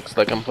 looks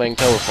like I'm playing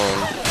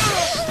telephone.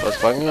 Let's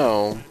fucking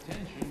go.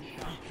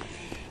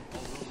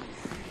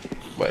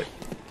 What?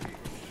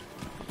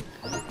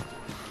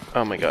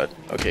 Oh my god.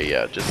 Okay,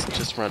 yeah,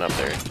 just run up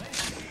there.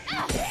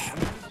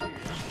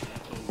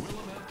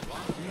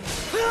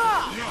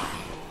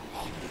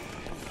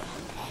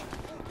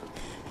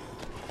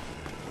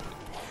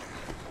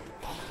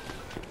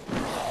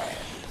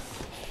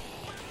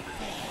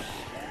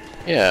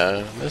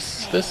 Yeah,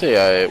 this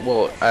AI,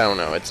 well, I don't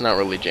know, it's not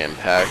really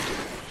jam-packed,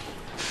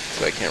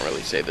 so I can't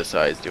really say this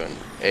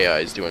AI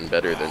is doing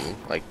better than,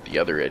 like, the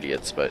other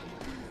idiots, but,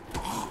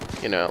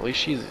 you know, at least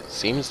she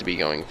seems to be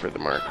going for the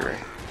marker.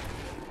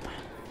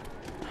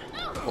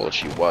 Well,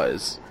 she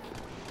was.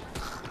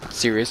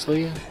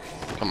 Seriously?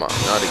 Come on,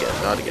 not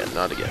again, not again,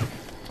 not again.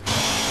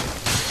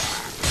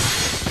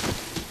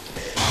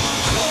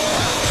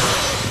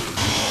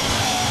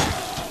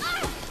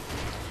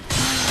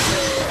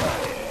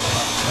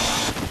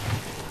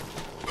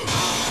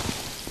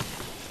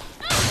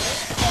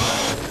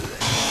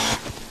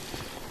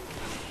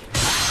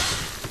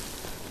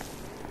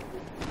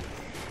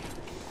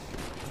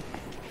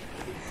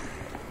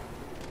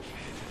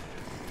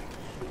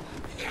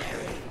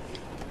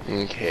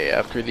 Okay,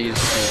 after these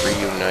two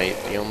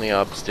reunite, the only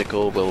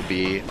obstacle will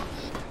be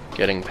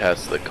getting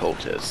past the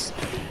cultists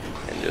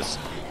and just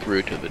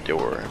through to the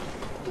door.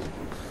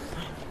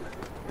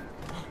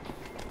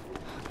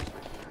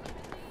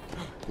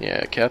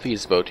 Yeah,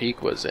 Kathy's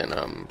Boutique was in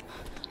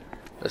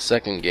the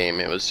second game.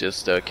 It was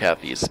just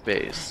Kathy's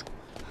Space,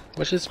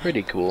 which is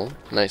pretty cool.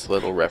 Nice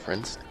little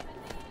reference.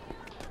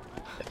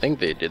 I think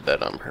they did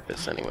that on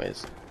purpose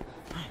anyways.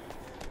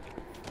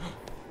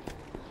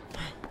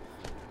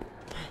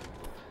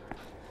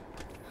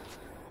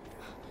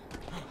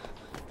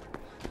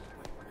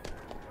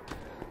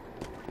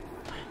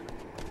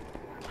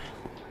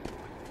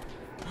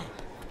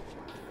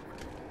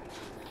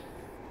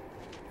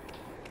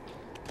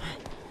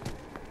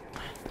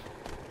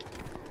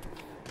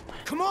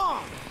 Come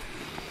on!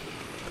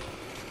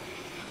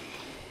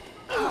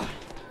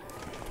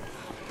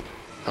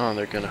 Oh,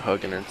 they're gonna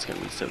hug and it's gonna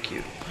be so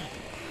cute.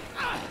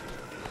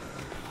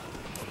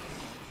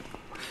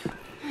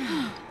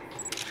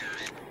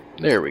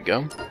 There we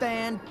go.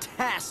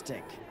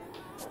 Fantastic!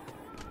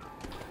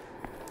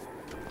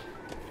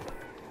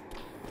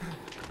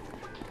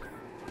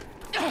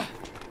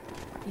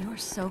 You're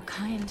so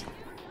kind.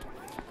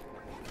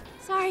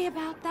 Sorry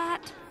about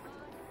that.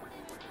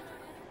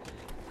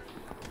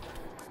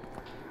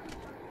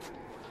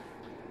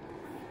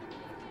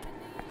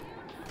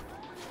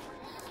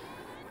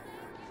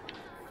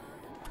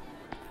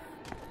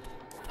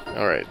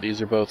 Alright,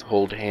 these are both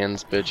hold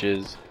hands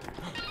bitches,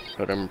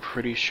 but I'm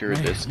pretty sure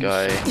Man, this you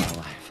guy saved my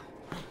life.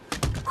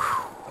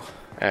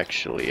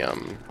 actually,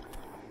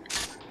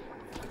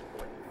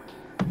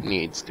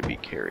 needs to be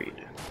carried.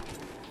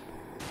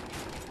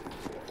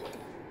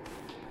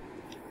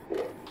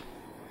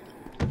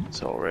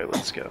 So alright,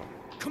 let's go.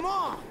 Come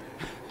on!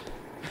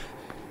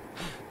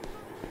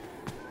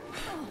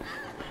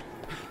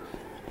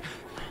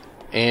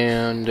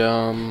 And,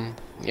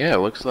 yeah, it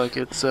looks like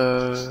it's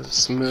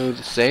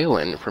smooth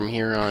sailing from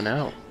here on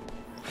out.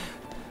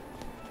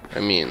 I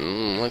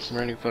mean, looks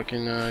pretty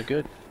fucking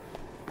good.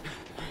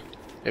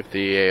 If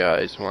the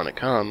AIs want to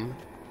come.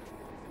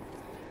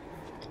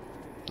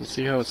 Let's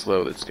see how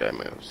slow this guy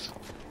moves.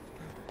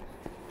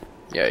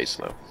 Yeah, he's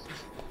slow.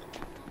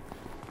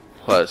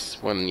 Plus,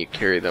 when you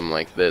carry them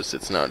like this,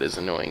 it's not as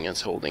annoying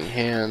as holding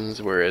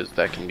hands, whereas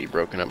that can be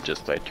broken up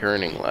just by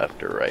turning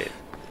left or right.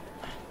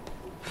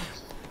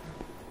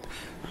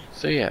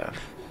 So yeah,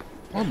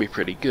 that'll be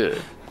pretty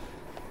good.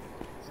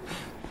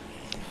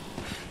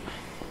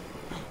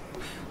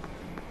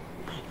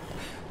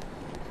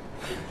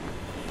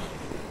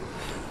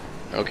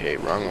 Okay,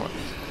 wrong one.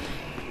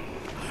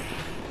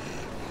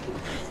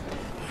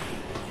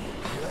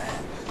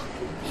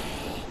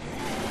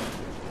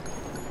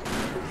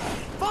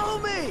 Follow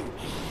me!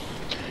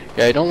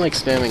 Yeah, I don't like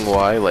spamming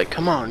Y, like,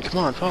 come on,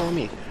 follow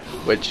me.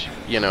 Which,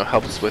 you know,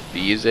 helps with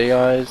these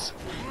AIs.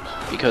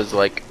 Because,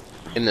 like,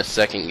 in the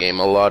second game,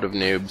 a lot of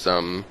noobs,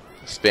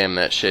 spam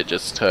that shit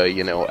just to,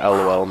 you know,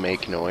 LOL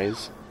make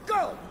noise.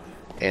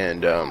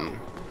 And,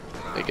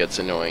 it gets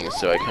annoying,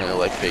 so I kinda,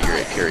 like, figure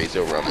it carries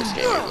over on this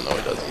game, even though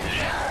it doesn't.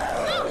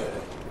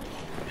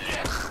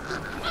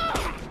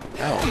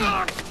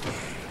 Ow.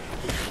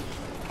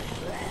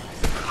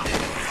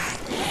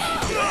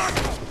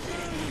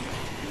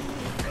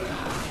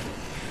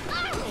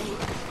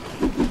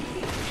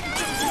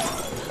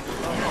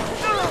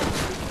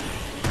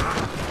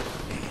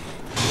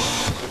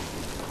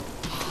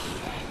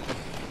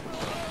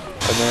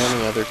 Are there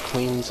any other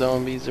clean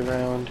zombies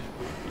around?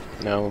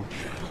 No.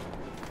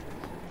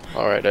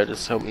 Alright, I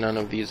just hope none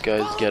of these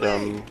guys get,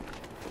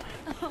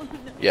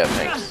 Yeah,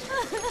 thanks.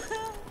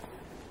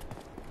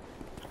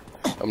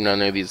 Hope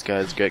none of these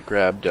guys get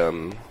grabbed,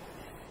 on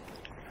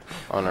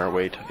our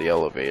way to the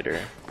elevator.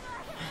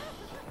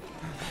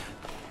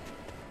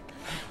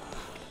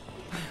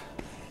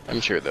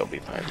 I'm sure they'll be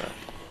fine, though.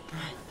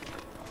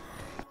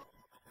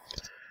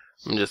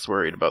 I'm just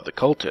worried about the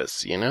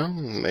cultists, you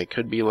know? They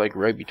could be, like,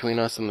 right between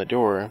us and the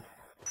door.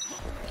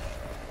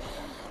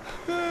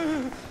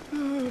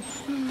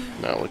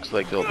 No, looks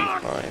like they'll be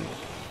fine.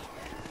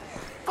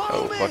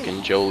 Oh,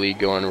 fucking Jolie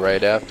going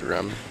right after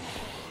him.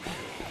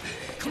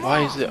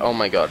 Why is it? Oh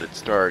my god,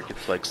 it's dark.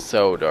 It's, like,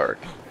 so dark.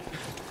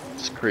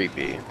 It's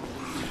creepy.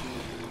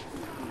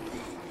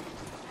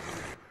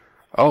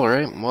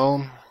 Alright,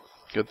 well,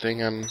 good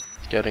thing I'm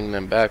getting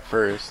them back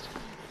first.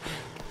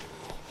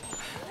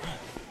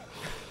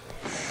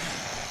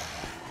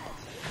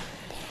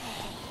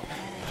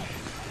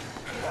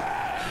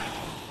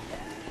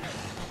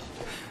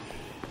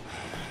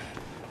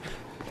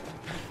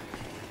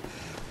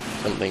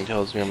 Something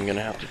tells me I'm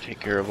gonna have to take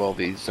care of all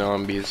these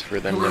zombies for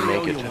them to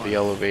make it to the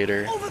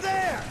elevator. Over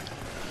there!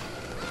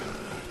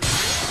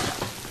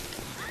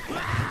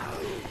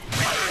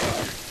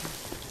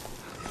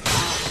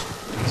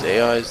 These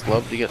AIs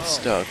love to get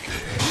stuck.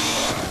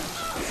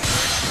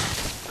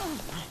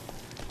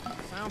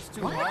 Sounds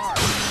too hard.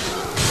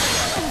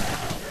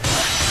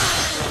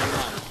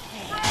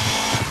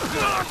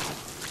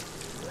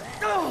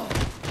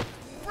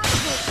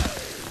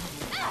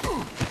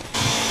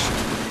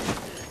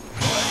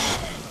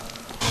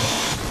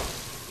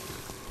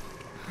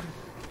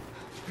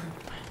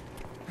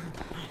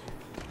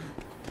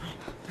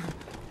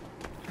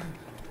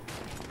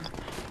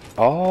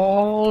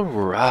 All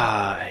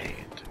right.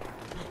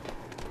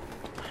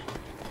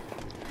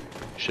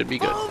 Should be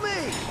good. Follow me!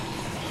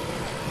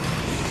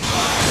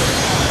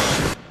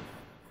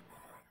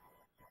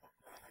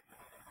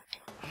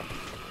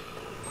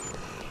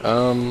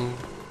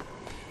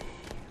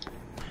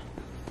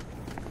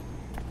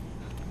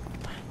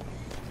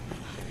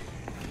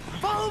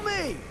 Follow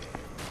me!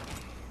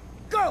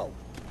 Go!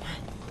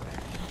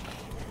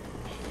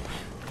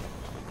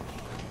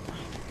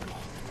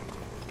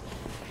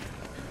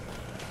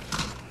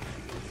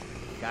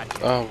 Gotcha.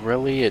 Oh,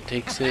 really? It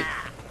takes it?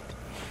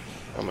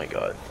 Oh my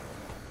god.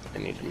 I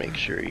need to make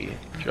sure he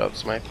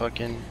drops my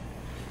fucking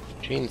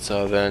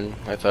chainsaw then.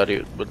 I thought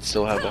it would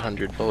still have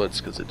 100 bullets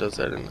because it does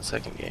that in the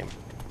second game.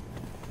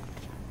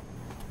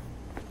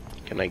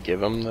 Can I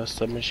give him the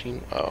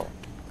submachine? Oh.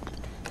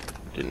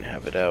 Didn't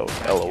have it out.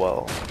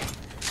 LOL.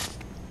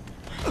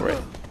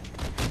 Right.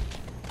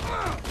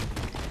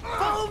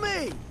 Follow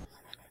me!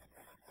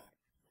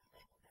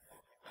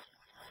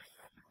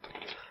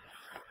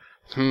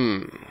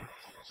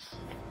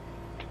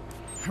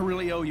 I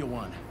really owe you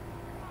one.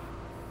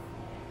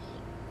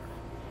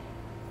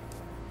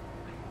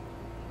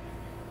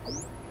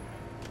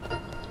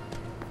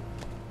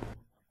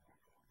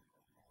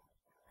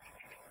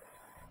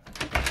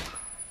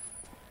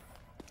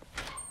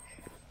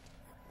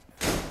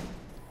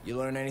 You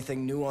learn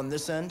anything new on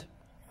this end?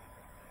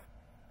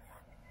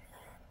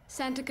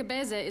 Santa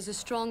Cabeza is a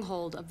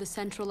stronghold of the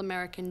Central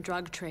American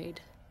drug trade.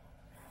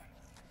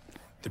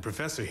 The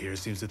professor here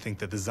seems to think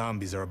that the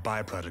zombies are a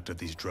byproduct of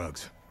these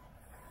drugs.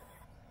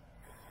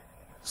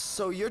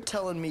 So you're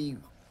telling me,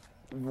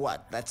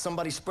 what, that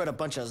somebody spread a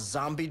bunch of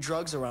zombie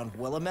drugs around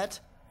Willamette?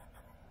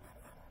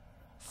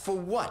 For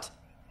what?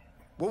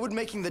 What would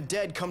making the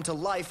dead come to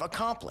life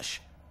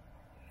accomplish?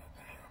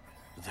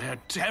 They're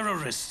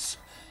terrorists.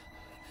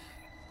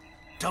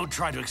 Don't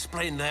try to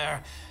explain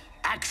their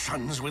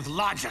actions with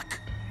logic.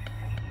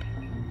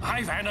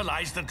 I've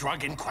analyzed the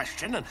drug in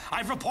question, and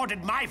I've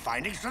reported my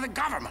findings to the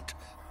government.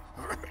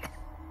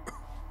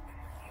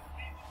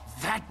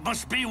 That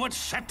must be what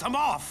set them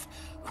off.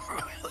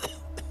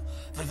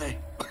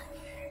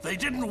 They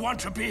didn't want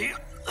to be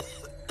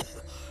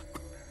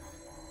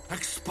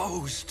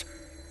exposed.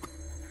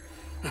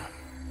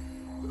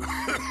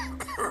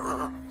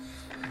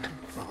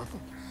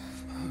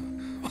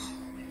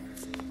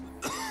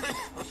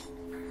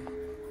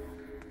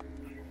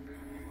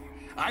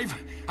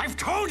 I've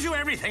told you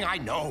everything I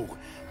know.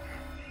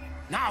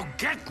 Now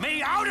get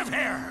me out of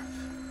here!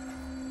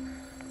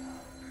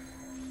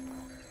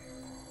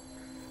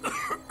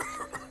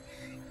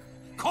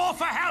 Call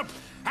for help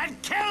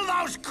and kill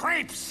those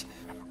creeps!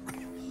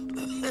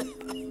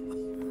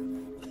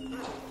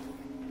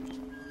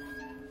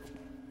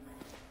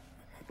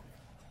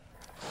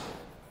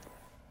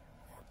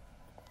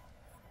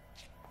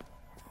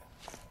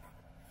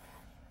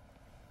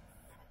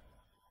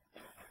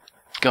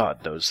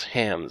 God, those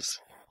hams.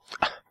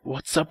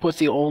 What's up with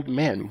the old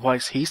man? Why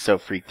is he so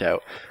freaked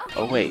out?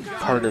 Oh wait,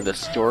 part of the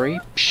story?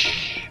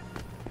 Psh.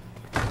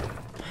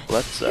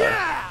 Let's,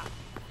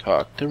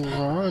 talk to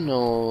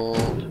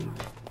Ronald.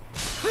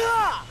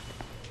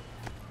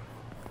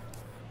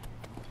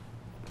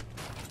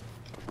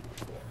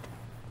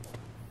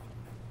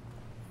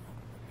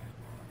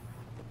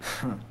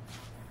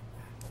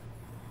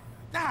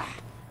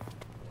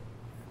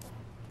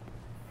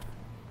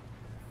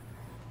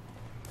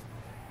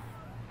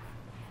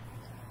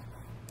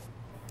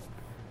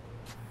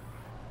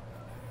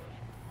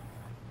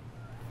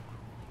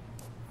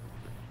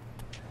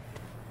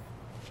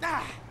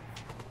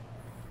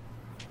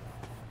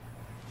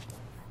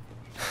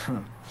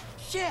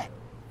 Shit!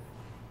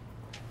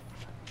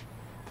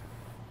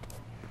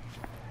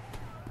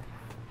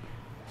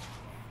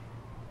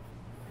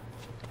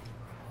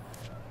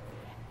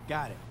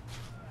 Got it.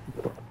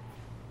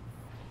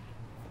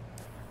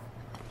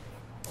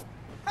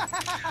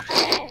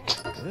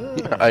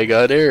 I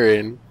got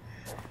Aaron.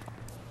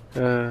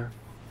 Good.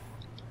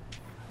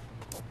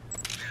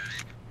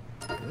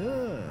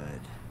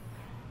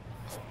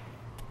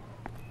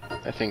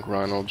 I think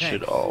Ronald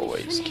should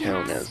always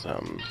count as,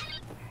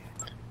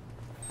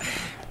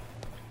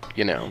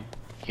 you know,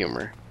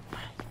 humor.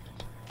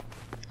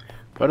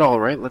 But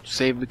alright, let's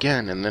save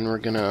again, and then we're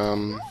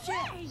gonna,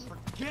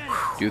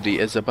 do the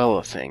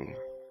Isabella thing.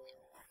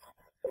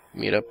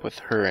 Meet up with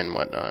her and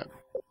whatnot.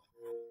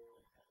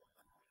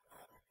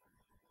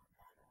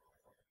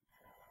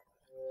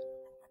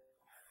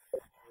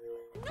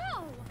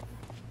 No!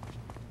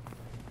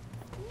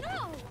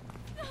 No!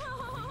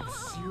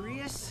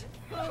 Serious?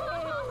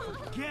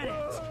 Get it!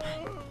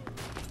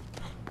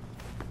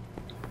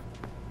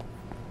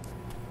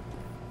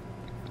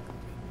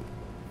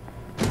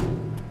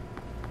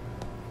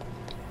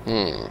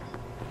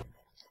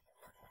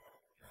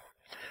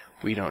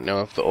 We don't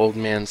know if the old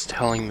man's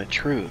telling the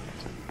truth.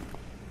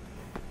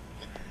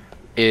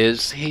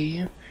 Is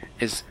he?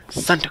 Is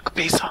Santa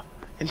Cabeza,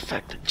 in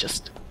fact,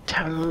 just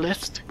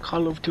terrorist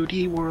Call of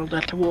Duty World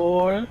at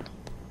War?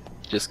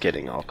 Just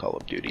kidding, all Call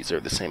of Duties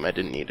are the same, I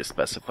didn't need to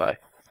specify.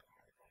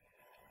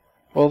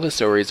 Well, the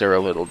stories are a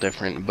little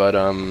different, but,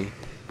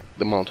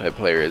 the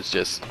multiplayer is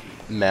just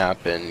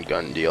map and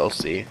gun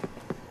DLC.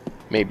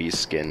 Maybe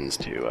skins,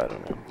 too, I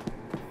don't know.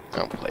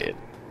 I'll play it.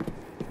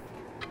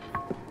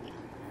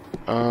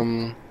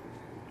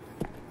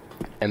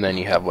 And then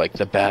you have, like,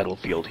 the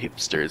Battlefield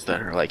hipsters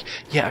that are like,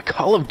 yeah,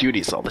 Call of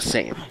Duty's all the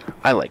same.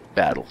 I like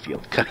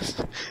Battlefield,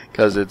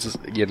 cause it's,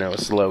 you know,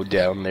 slowed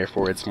down,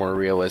 therefore it's more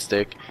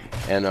realistic,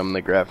 and,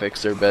 the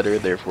graphics are better,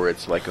 therefore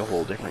it's like a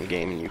whole different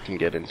game and you can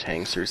get in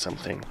tanks or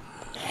something.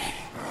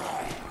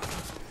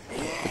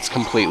 It's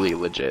completely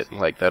legit,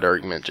 like, that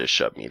argument just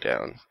shut me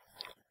down.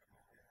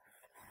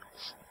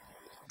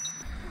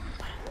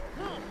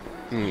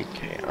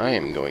 Okay, I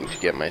am going to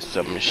get my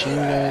submachine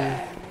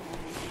gun.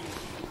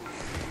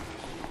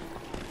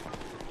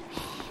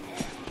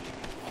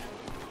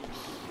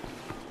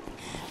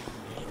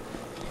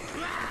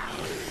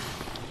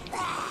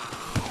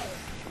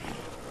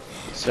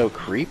 So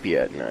creepy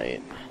at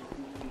night.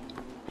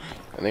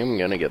 I think I'm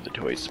gonna get the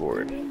toy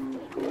sword.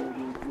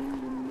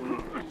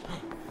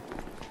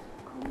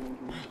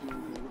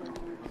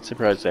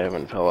 Surprised I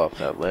haven't fell off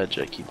that ledge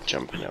I keep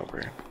jumping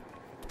over.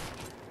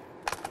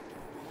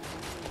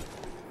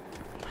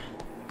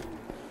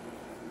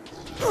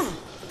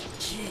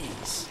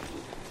 Jeez.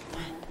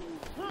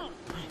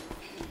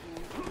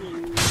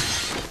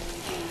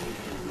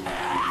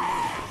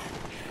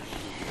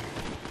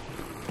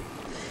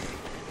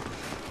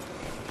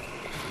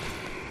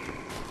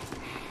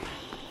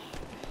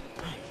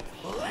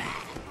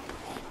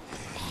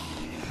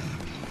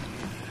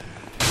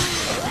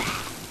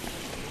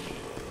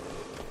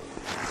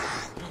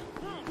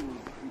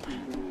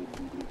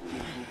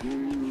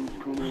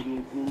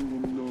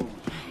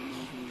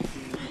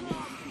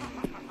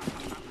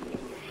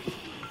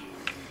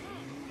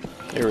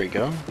 There we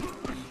go.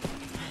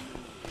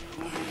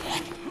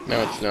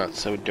 Now it's not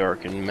so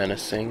dark and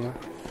menacing.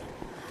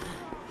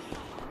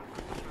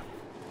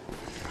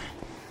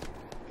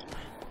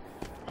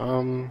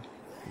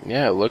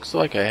 Yeah, it looks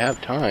like I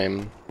have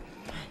time.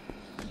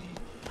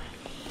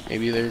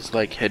 Maybe there's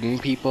like hidden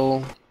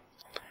people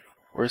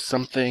or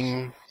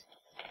something.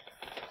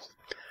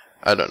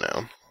 I don't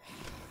know.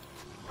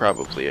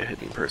 Probably a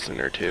hidden person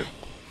or two.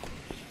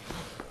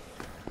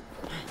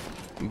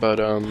 But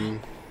I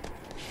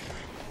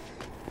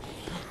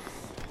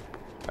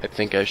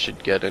think I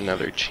should get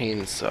another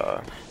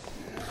chainsaw.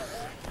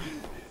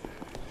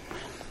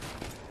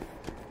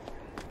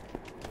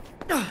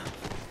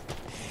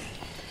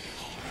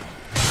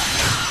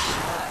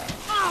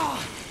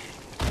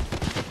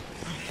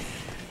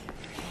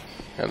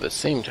 At the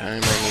same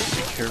time, I need to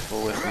be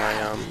careful with my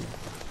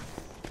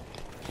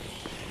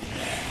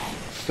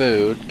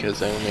food,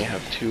 because I only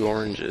have 2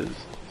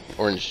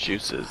 orange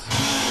juices.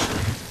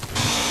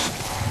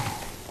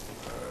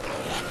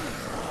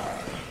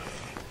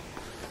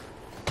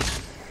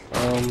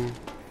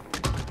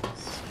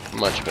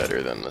 Much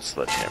better than the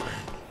sledgehammer.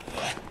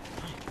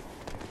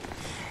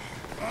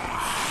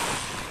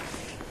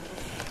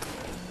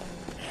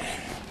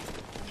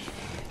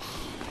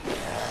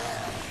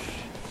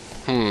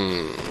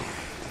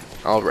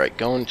 Alright,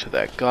 going to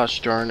that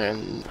gosh darn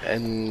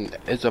and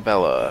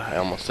Isabella. I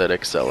almost said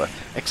Excella.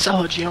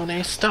 Excella,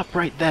 Gione, stop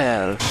right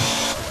there!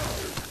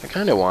 I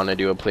kinda want to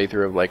do a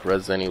playthrough of like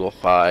Resident Evil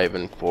 5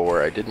 and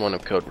 4. I did one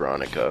of Code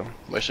Veronica.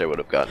 Wish I would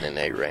have gotten an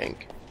A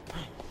rank.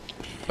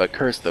 But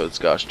curse those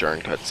gosh darn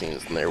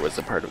cutscenes, and there was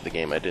a part of the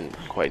game I didn't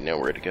quite know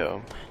where to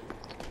go.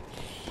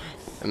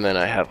 And then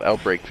I have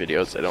Outbreak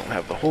videos. I don't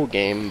have the whole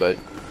game, but,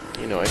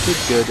 you know, I did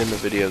good in the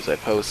videos I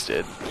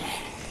posted.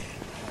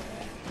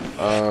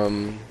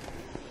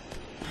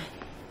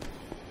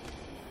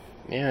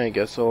 Yeah, I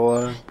guess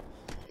I'll,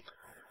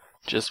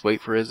 just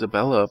wait for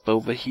Isabella up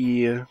over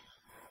here.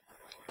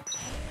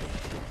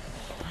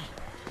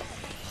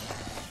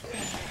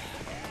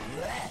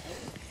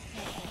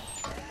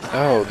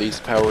 Oh, these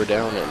power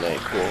down at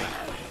night, cool.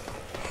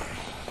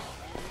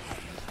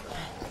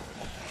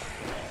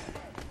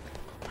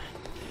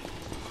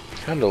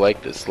 Kinda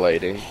like this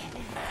lighting.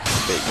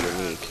 It's a bit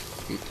unique.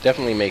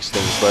 Definitely makes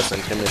things less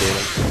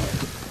intimidating.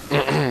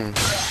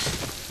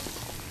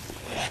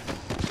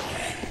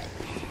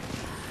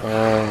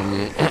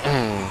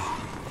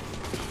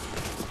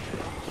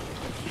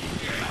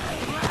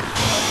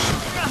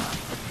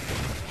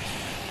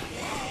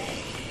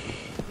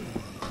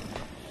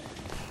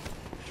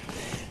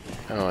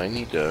 Oh, I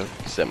need to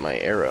set my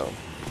arrow.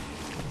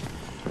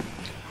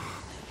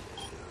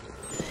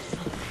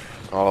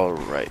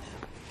 Alright.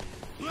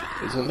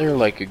 Isn't there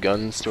like a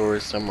gun store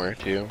somewhere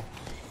too?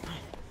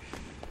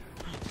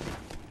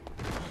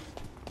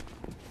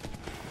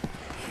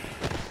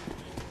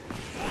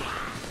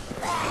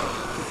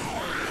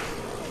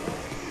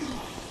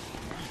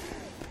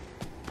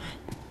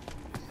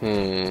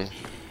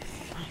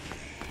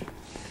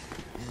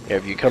 Yeah,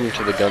 if you come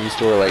to the gun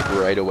store like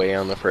right away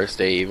on the first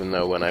day, even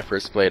though when I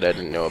first played I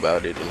didn't know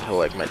about it until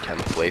like my 10th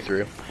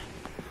playthrough.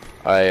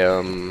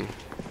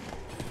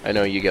 I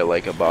know you get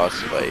like a boss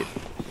fight.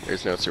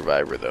 There's no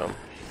survivor though.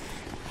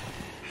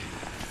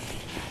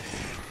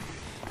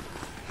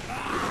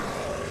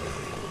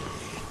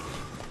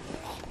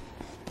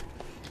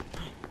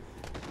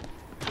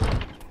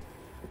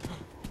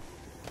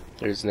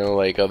 There's no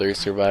like other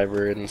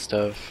survivor and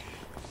stuff.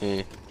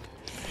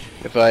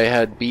 If I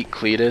had beat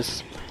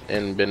Cletus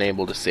and been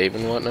able to save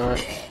and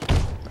whatnot,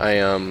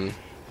 I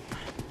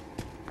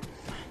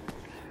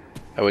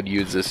would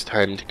use this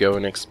time to go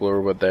and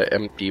explore what that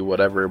empty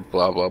whatever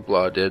blah blah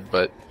blah did,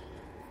 but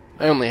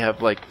I only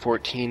have like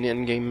 14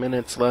 in-game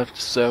minutes left,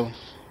 so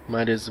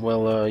might as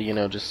well, you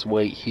know, just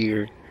wait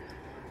here.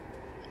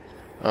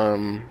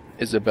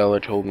 Isabella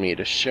told me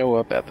to show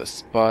up at the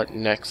spot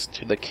next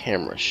to the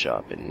camera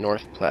shop in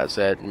North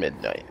Plaza at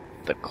midnight.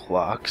 The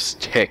clock's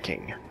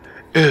ticking.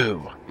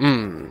 Ooh,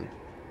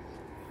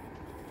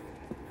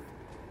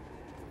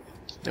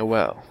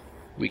 Well,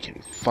 we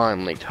can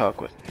finally talk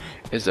with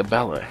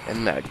Isabella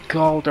and that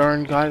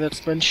gall-darn guy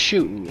that's been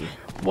shooting me.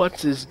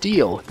 What's his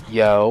deal,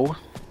 yo?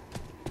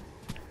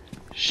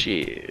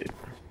 Shit.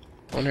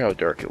 I wonder how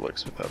dark it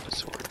looks without the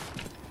sword.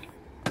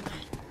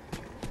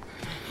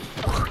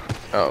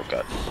 Oh,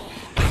 God.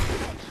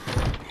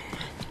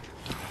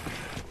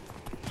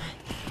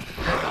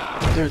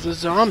 There's a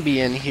zombie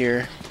in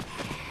here.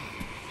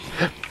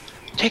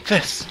 Take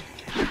this.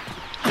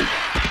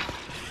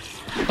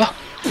 Oh,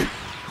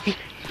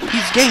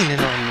 he's gaining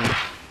on me.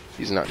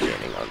 He's not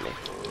gaining on me.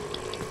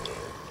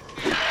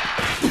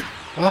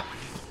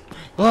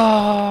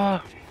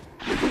 Oh.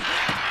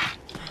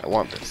 I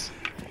want this.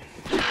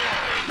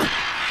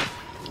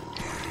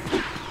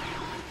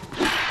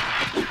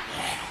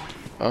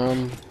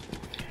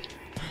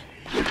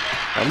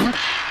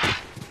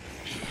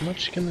 How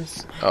much can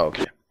this? Oh,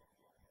 okay.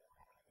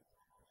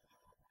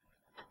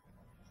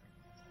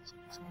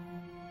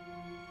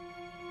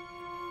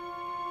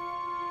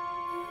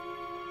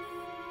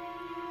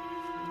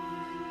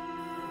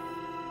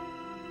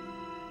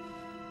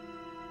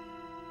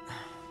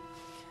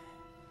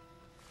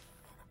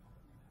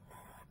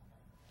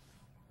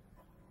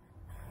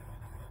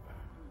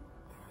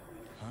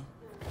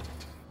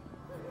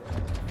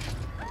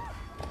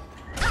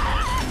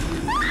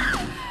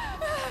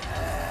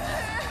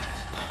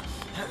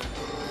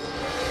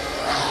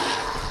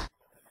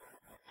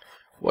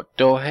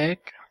 the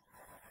heck?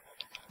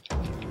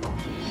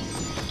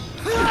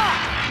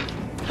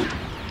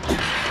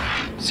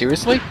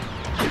 Seriously?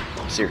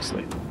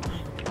 Seriously.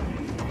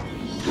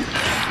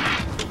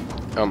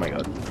 Oh my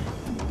god.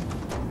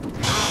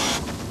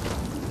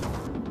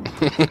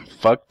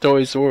 Fuck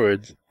toy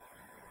swords.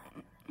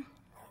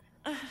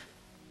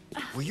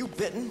 Were you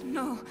bitten?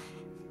 No,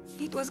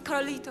 it was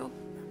Carlito.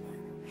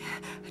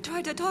 I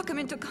tried to talk him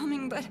into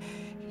coming, but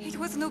it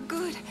was no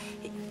good.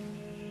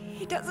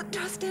 He doesn't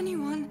trust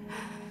anyone.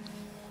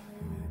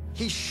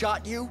 He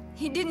shot you?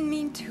 He didn't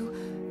mean to.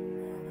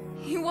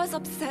 He was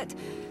upset.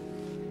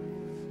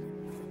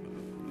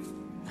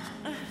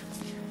 I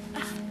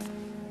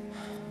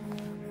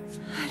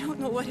don't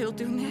know what he'll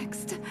do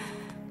next.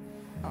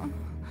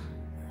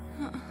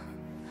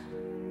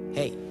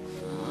 Hey.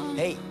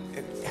 Hey.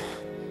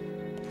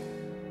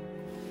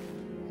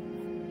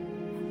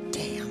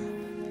 Damn.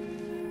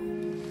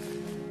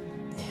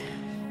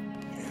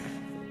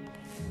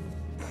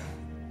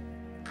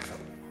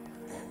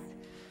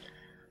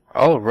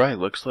 Alright,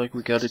 looks like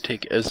we gotta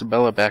take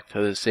Isabella back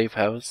to the safe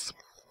house.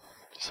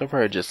 So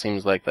far it just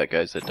seems like that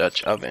guy's a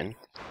Dutch oven.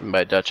 And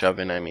by Dutch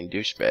oven I mean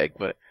douchebag,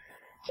 but,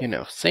 you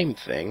know, same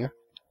thing.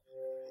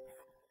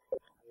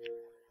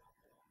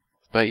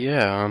 But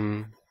yeah,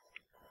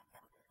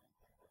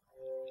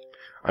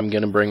 I'm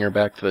gonna bring her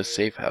back to the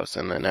safe house,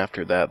 and then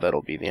after that,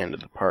 that'll be the end of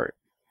the part.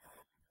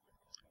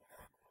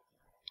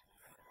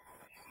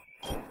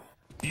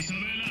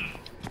 Isabella!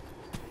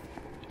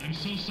 I'm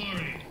so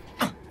sorry.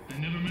 I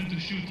never meant to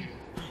shoot you.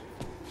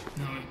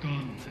 Now I've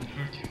gone and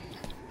hurt you.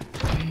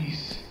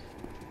 Please,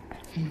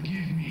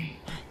 forgive me.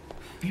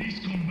 Please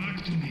come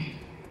back to me.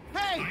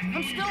 Hey,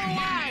 I'm still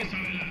alive!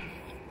 Isabella.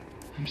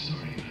 I'm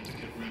sorry you had to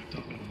get wrapped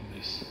up in all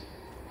this.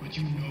 But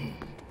you know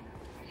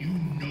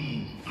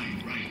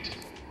I'm right.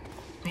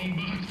 Come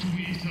back to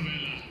me,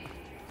 Isabella.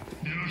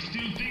 There are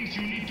still things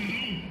you need to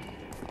do.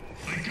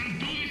 I can't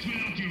do this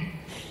without you.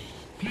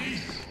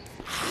 Please.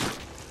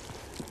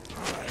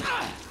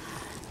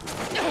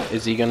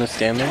 Is he gonna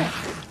stand there?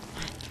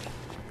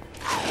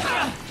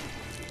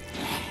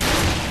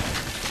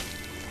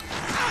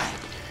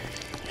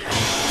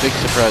 Big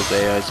surprise the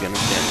AI is gonna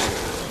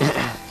stand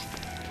there.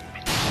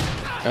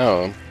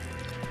 Oh.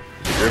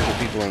 The group of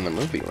people in the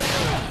movie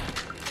land.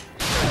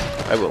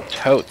 I will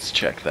totes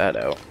check that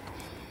out.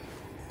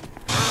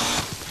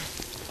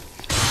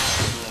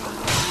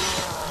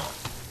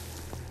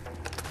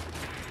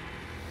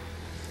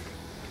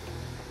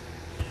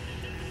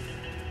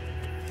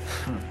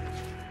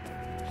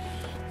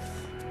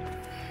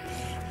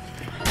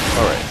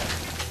 Alright.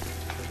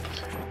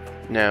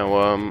 Now,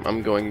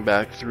 I'm going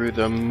back through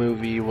the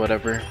movie,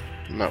 whatever.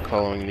 I'm not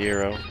following the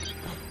arrow.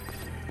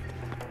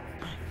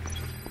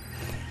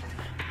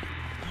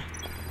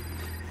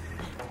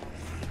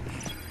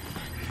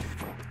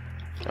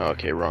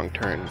 Okay, wrong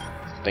turn.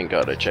 Thank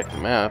God I checked the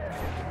map.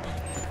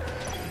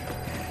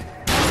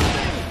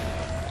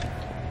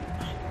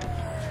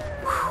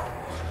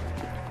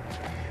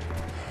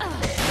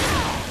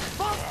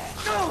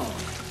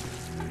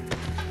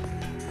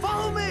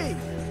 Follow me!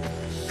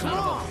 Come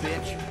on,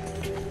 bitch!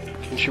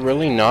 Can she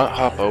really not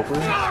hop over?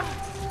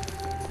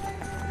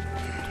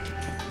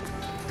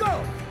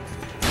 Go!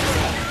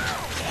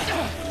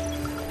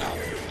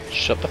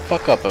 Shut the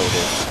fuck up,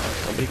 Otis.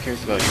 Nobody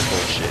cares about your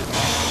bullshit.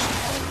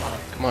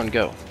 Come on,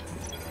 go.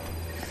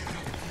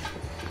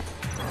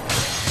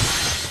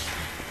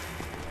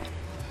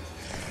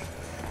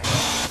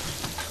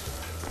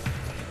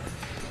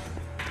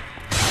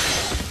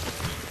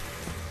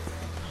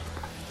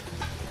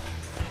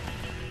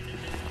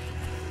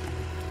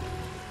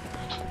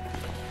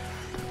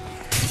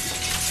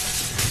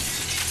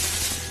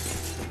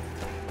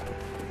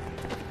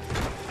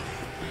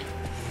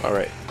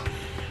 Alright.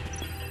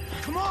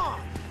 Come on!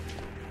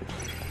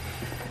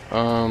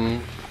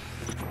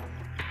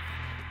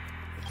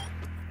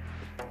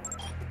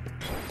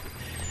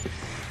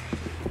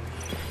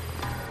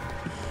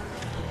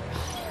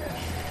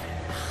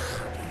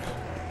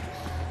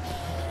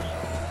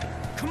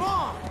 Come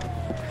on!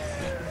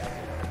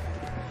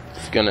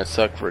 It's gonna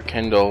suck for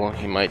Kendall.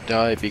 He might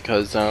die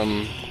because,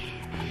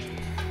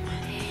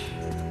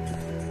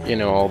 you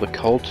know, all the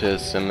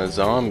cultists and the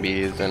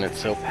zombies, and it's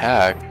so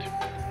packed.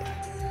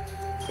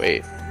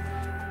 Wait.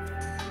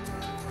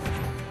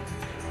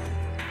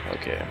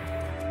 Okay.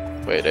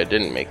 Wait, I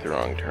didn't make the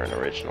wrong turn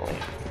originally.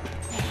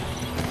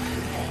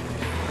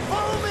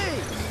 Follow me!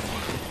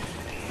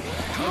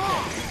 Come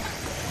on!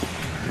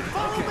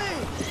 Follow me!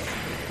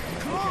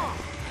 Come on!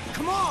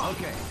 Come on!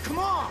 Okay. Come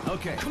on!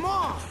 Okay. Come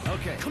on!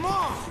 Okay. Come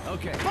on!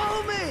 Okay.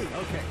 Follow me!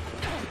 Okay.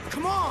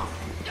 Come on!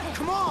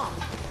 Come on!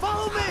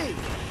 Follow me!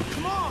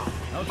 Come on!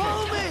 Okay.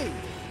 Follow me!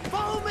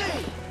 Follow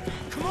me!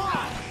 Come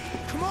on!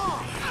 Come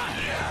on!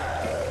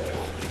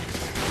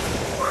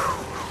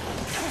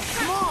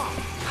 Come on!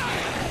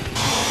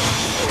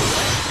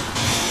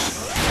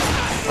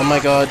 Oh my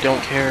god,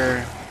 don't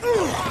care.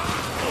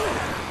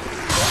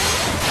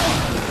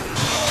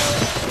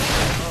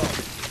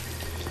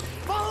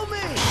 Follow me!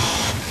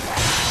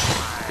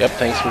 Yep,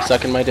 thanks for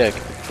sucking my dick.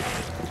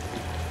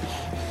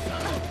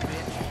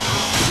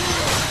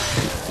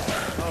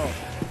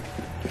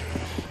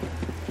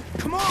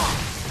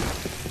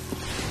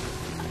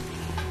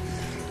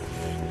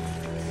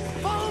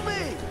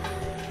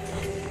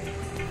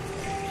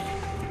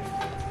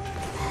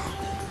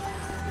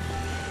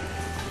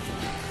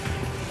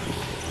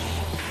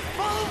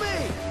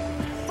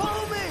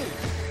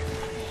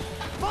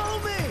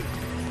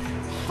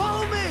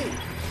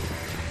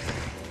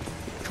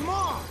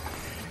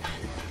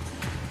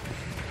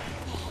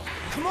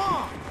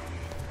 on!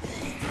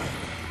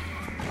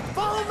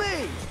 Follow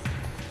me!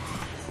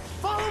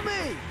 Follow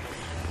me!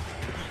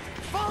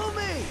 Follow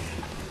me!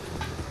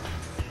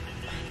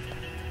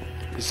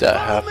 He's at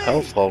half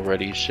health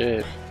already,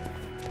 shit.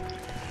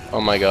 Oh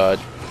my god.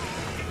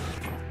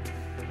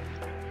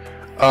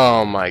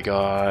 Oh my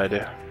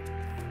god.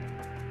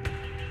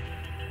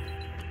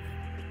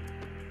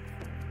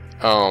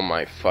 Oh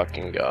my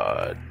fucking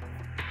god.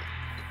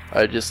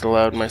 I just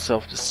allowed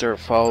myself to start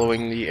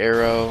following the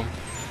arrow.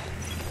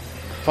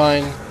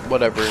 Fine,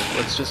 whatever.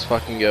 Let's just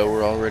fucking go.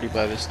 We're already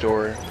by this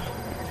door.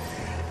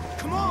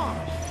 Come on!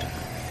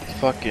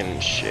 Fucking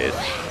shit.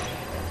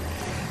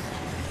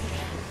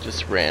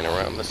 Just ran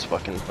around this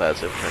fucking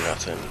plaza for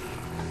nothing.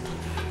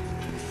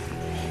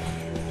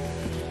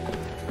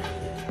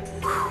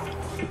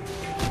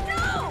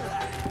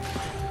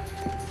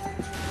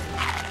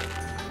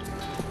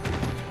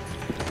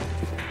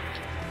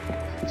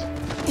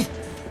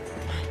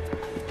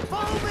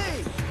 Follow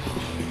me!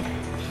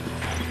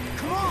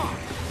 Come on!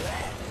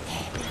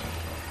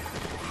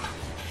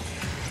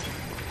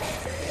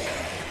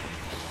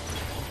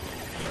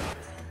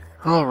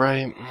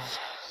 Alright.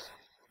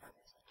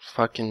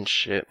 Fucking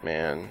shit,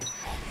 man.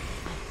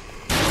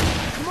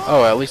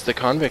 Oh, at least the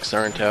convicts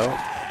aren't out.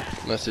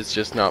 Unless it's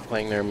just not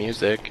playing their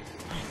music.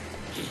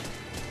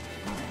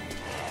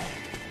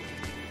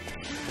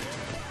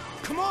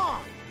 Come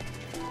on!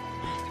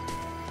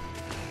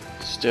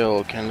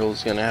 Still,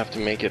 Kendall's gonna have to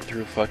make it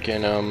through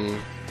fucking,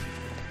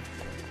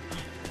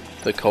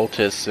 the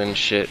cultists and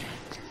shit.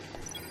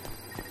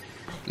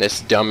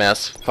 This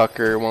dumbass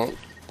fucker won't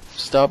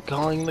stop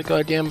calling the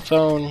goddamn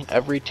phone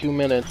every 2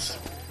 minutes.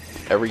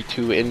 Every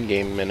 2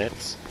 in-game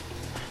minutes.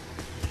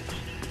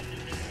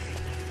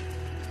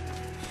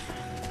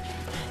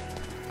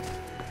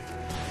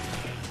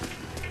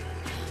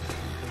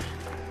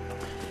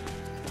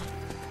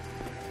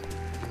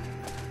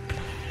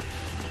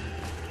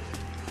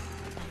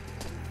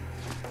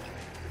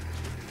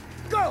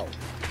 Go!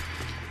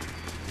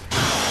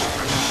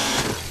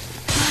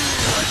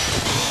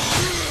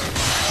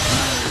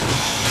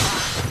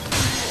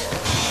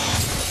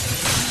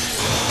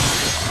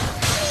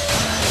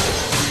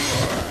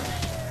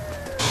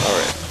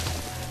 Alright.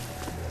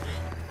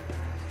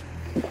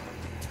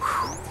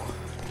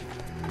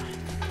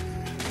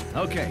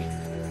 Okay.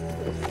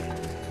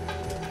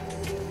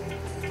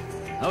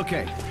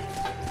 Okay.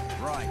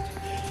 Right.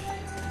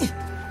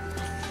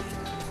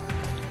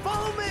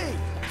 Follow me!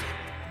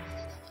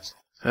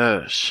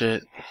 Oh,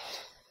 shit.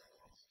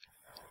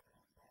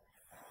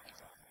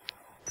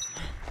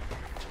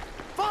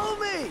 Follow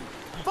me!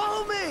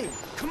 Follow me!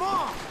 Come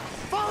on!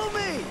 Follow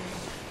me!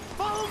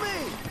 Follow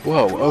me!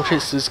 Whoa,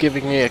 Otis is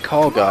giving me a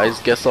call, guys.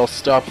 Guess I'll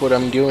stop what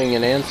I'm doing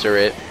and answer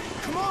it.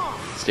 Come on!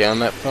 Stay on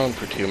that phone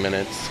for 2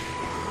 minutes.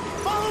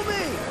 Follow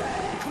me!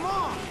 Come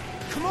on!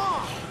 Come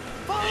on!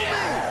 Follow me!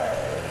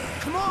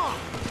 Come on!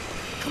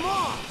 Come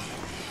on!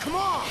 Come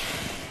on!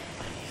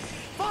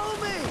 Follow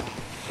me!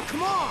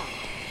 Come on!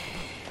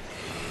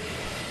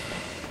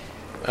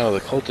 Oh,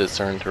 the cultists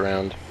aren't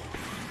around.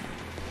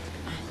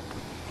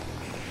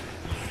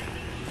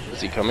 Is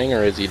he coming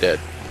or is he dead?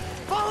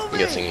 Follow I'm me!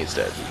 guessing he's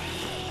dead.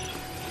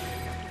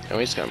 No,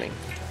 he's coming.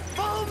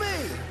 Follow me!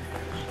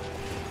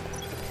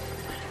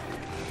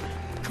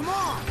 Come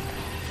on!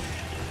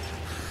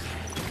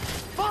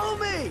 Follow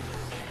me!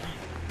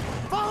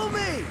 Follow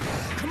me!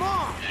 Come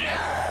on!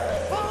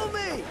 Follow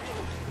me!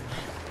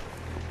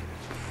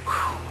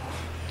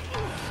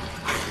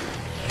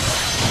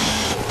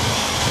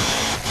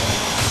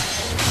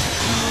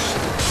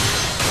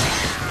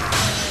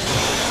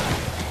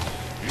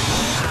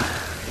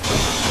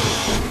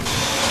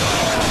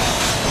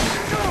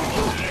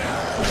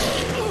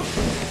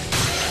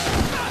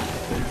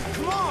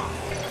 Come on!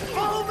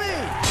 Follow me!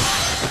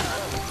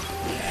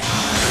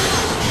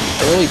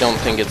 I really don't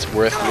think it's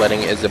worth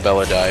letting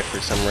Isabella die for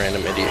some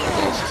random idiot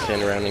who wants to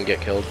stand around and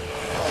get killed.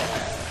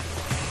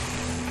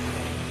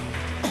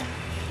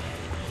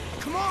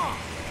 Come on!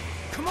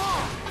 Come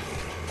on!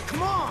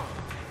 Come on!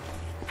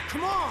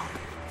 Come on!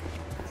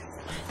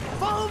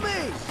 Follow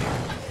me!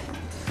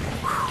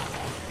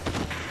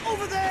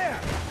 Over there!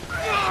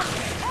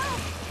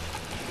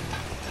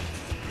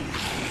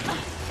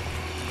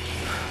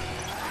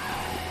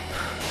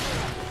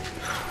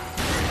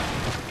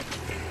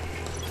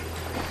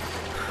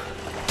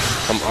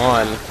 Come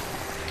on.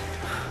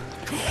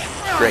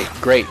 Great,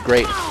 great,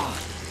 great.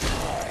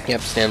 Yep,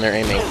 stand there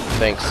aiming.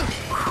 Thanks.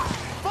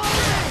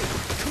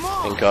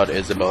 Thank God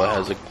Isabella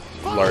has a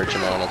large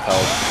amount of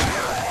health.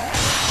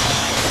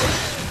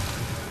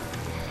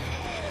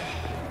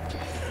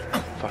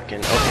 Fucking,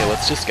 okay,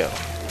 let's just go.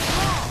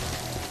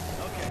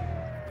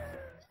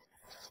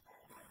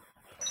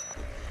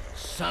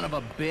 Son of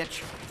a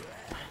bitch.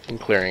 I'm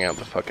clearing out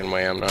the fucking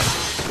way. I'm not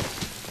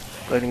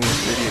letting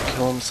this idiot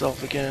kill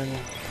himself again.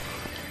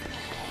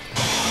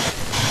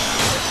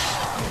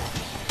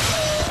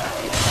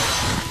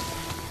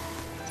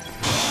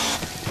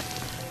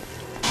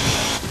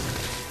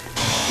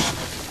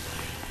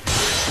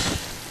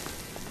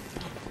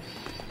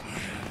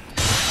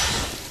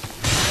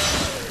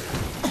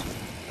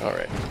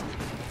 Alright.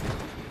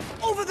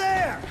 Over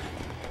there!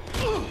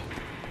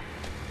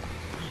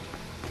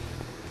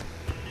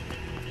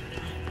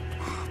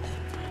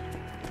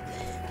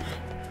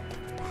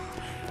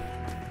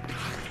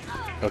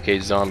 Okay,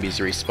 zombies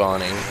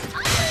respawning.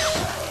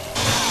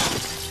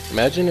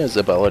 Imagine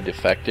Isabella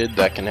defected.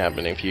 That can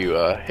happen if you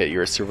hit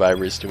your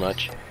survivors too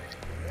much.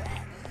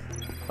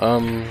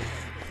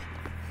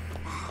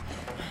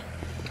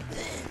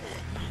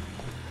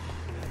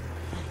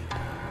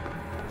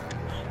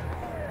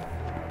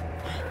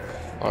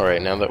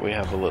 Alright, now that we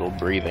have a little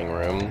breathing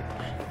room,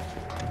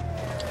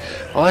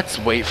 let's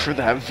wait for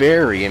that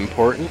very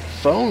important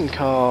phone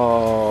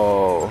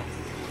call.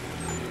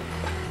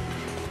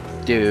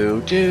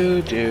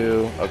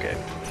 Okay.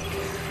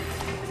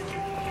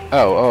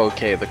 Oh,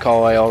 okay, the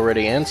call I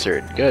already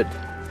answered. Good.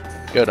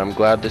 Good, I'm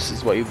glad this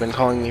is what you've been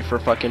calling me for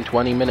fucking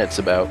 20 minutes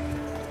about.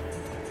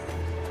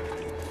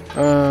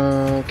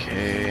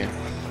 Okay.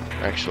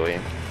 Actually,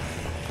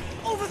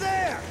 Over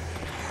there!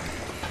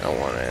 I don't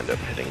want to end up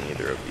hitting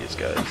either of these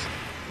guys.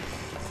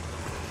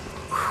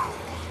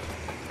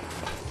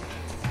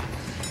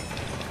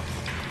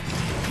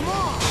 Come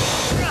on!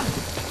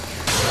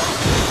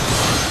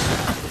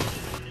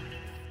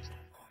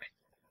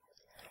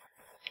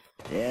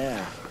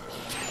 Yeah.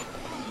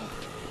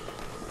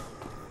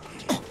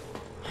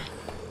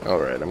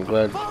 Alright, I'm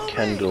glad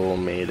Kendall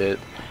made it.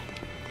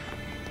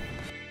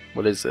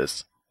 What is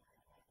this?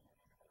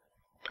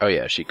 Oh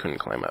yeah, she couldn't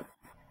climb up.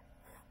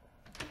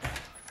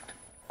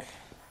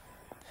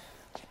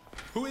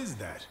 Who is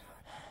that?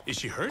 Is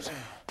she hurt?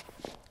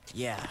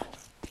 Yeah.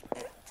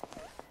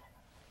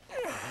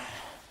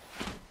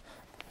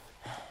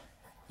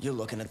 You're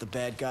looking at the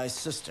bad guy's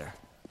sister.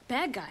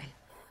 Bad guy?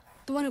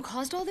 The one who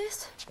caused all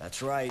this?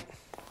 That's right.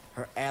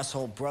 Her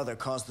asshole brother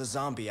caused the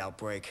zombie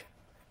outbreak.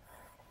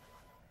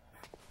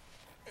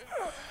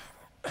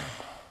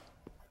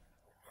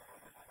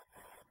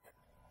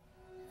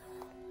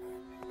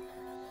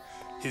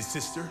 His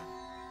sister?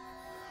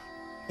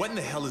 What in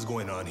the hell is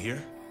going on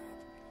here?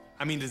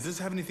 I mean, does this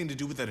have anything to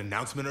do with that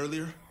announcement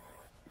earlier?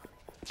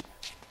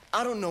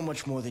 I don't know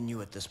much more than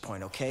you at this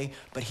point, okay?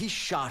 But he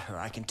shot her,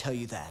 I can tell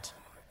you that.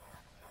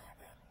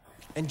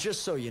 And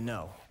just so you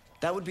know,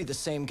 that would be the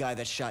same guy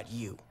that shot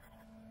you.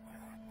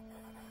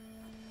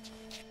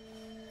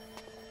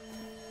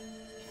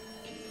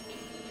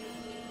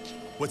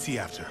 What's he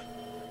after?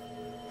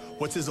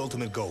 What's his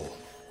ultimate goal?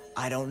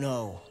 I don't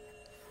know.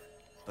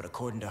 But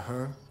according to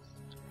her,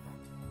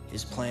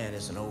 his plan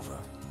isn't over.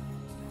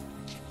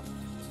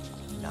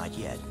 Not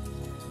yet.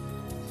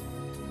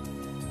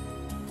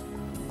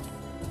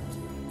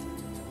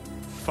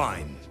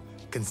 Fine.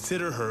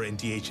 Consider her in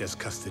DHS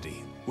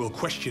custody. We'll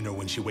question her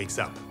when she wakes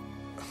up.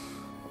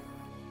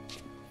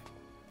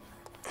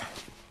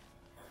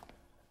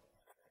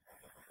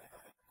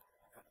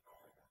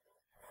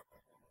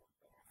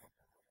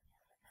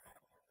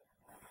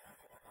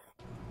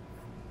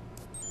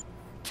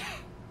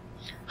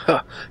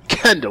 Huh,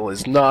 Kendall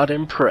is not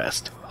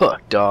impressed. Huh,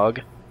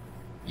 dog.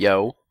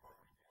 Yo.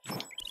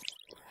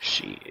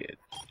 Shit.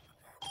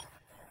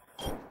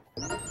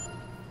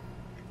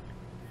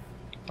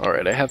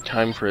 Alright, I have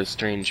time for a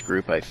strange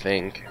group, I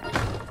think.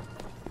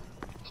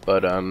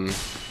 But,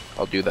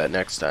 I'll do that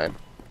next time.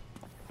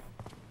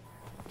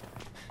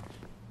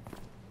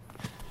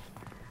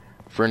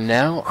 For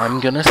now,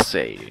 I'm gonna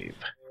save,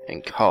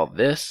 and call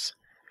this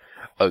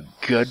a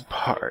good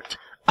part.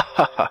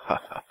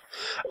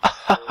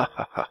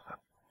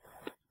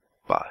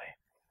 Bye.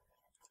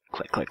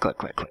 Click, click, click,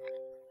 click, click.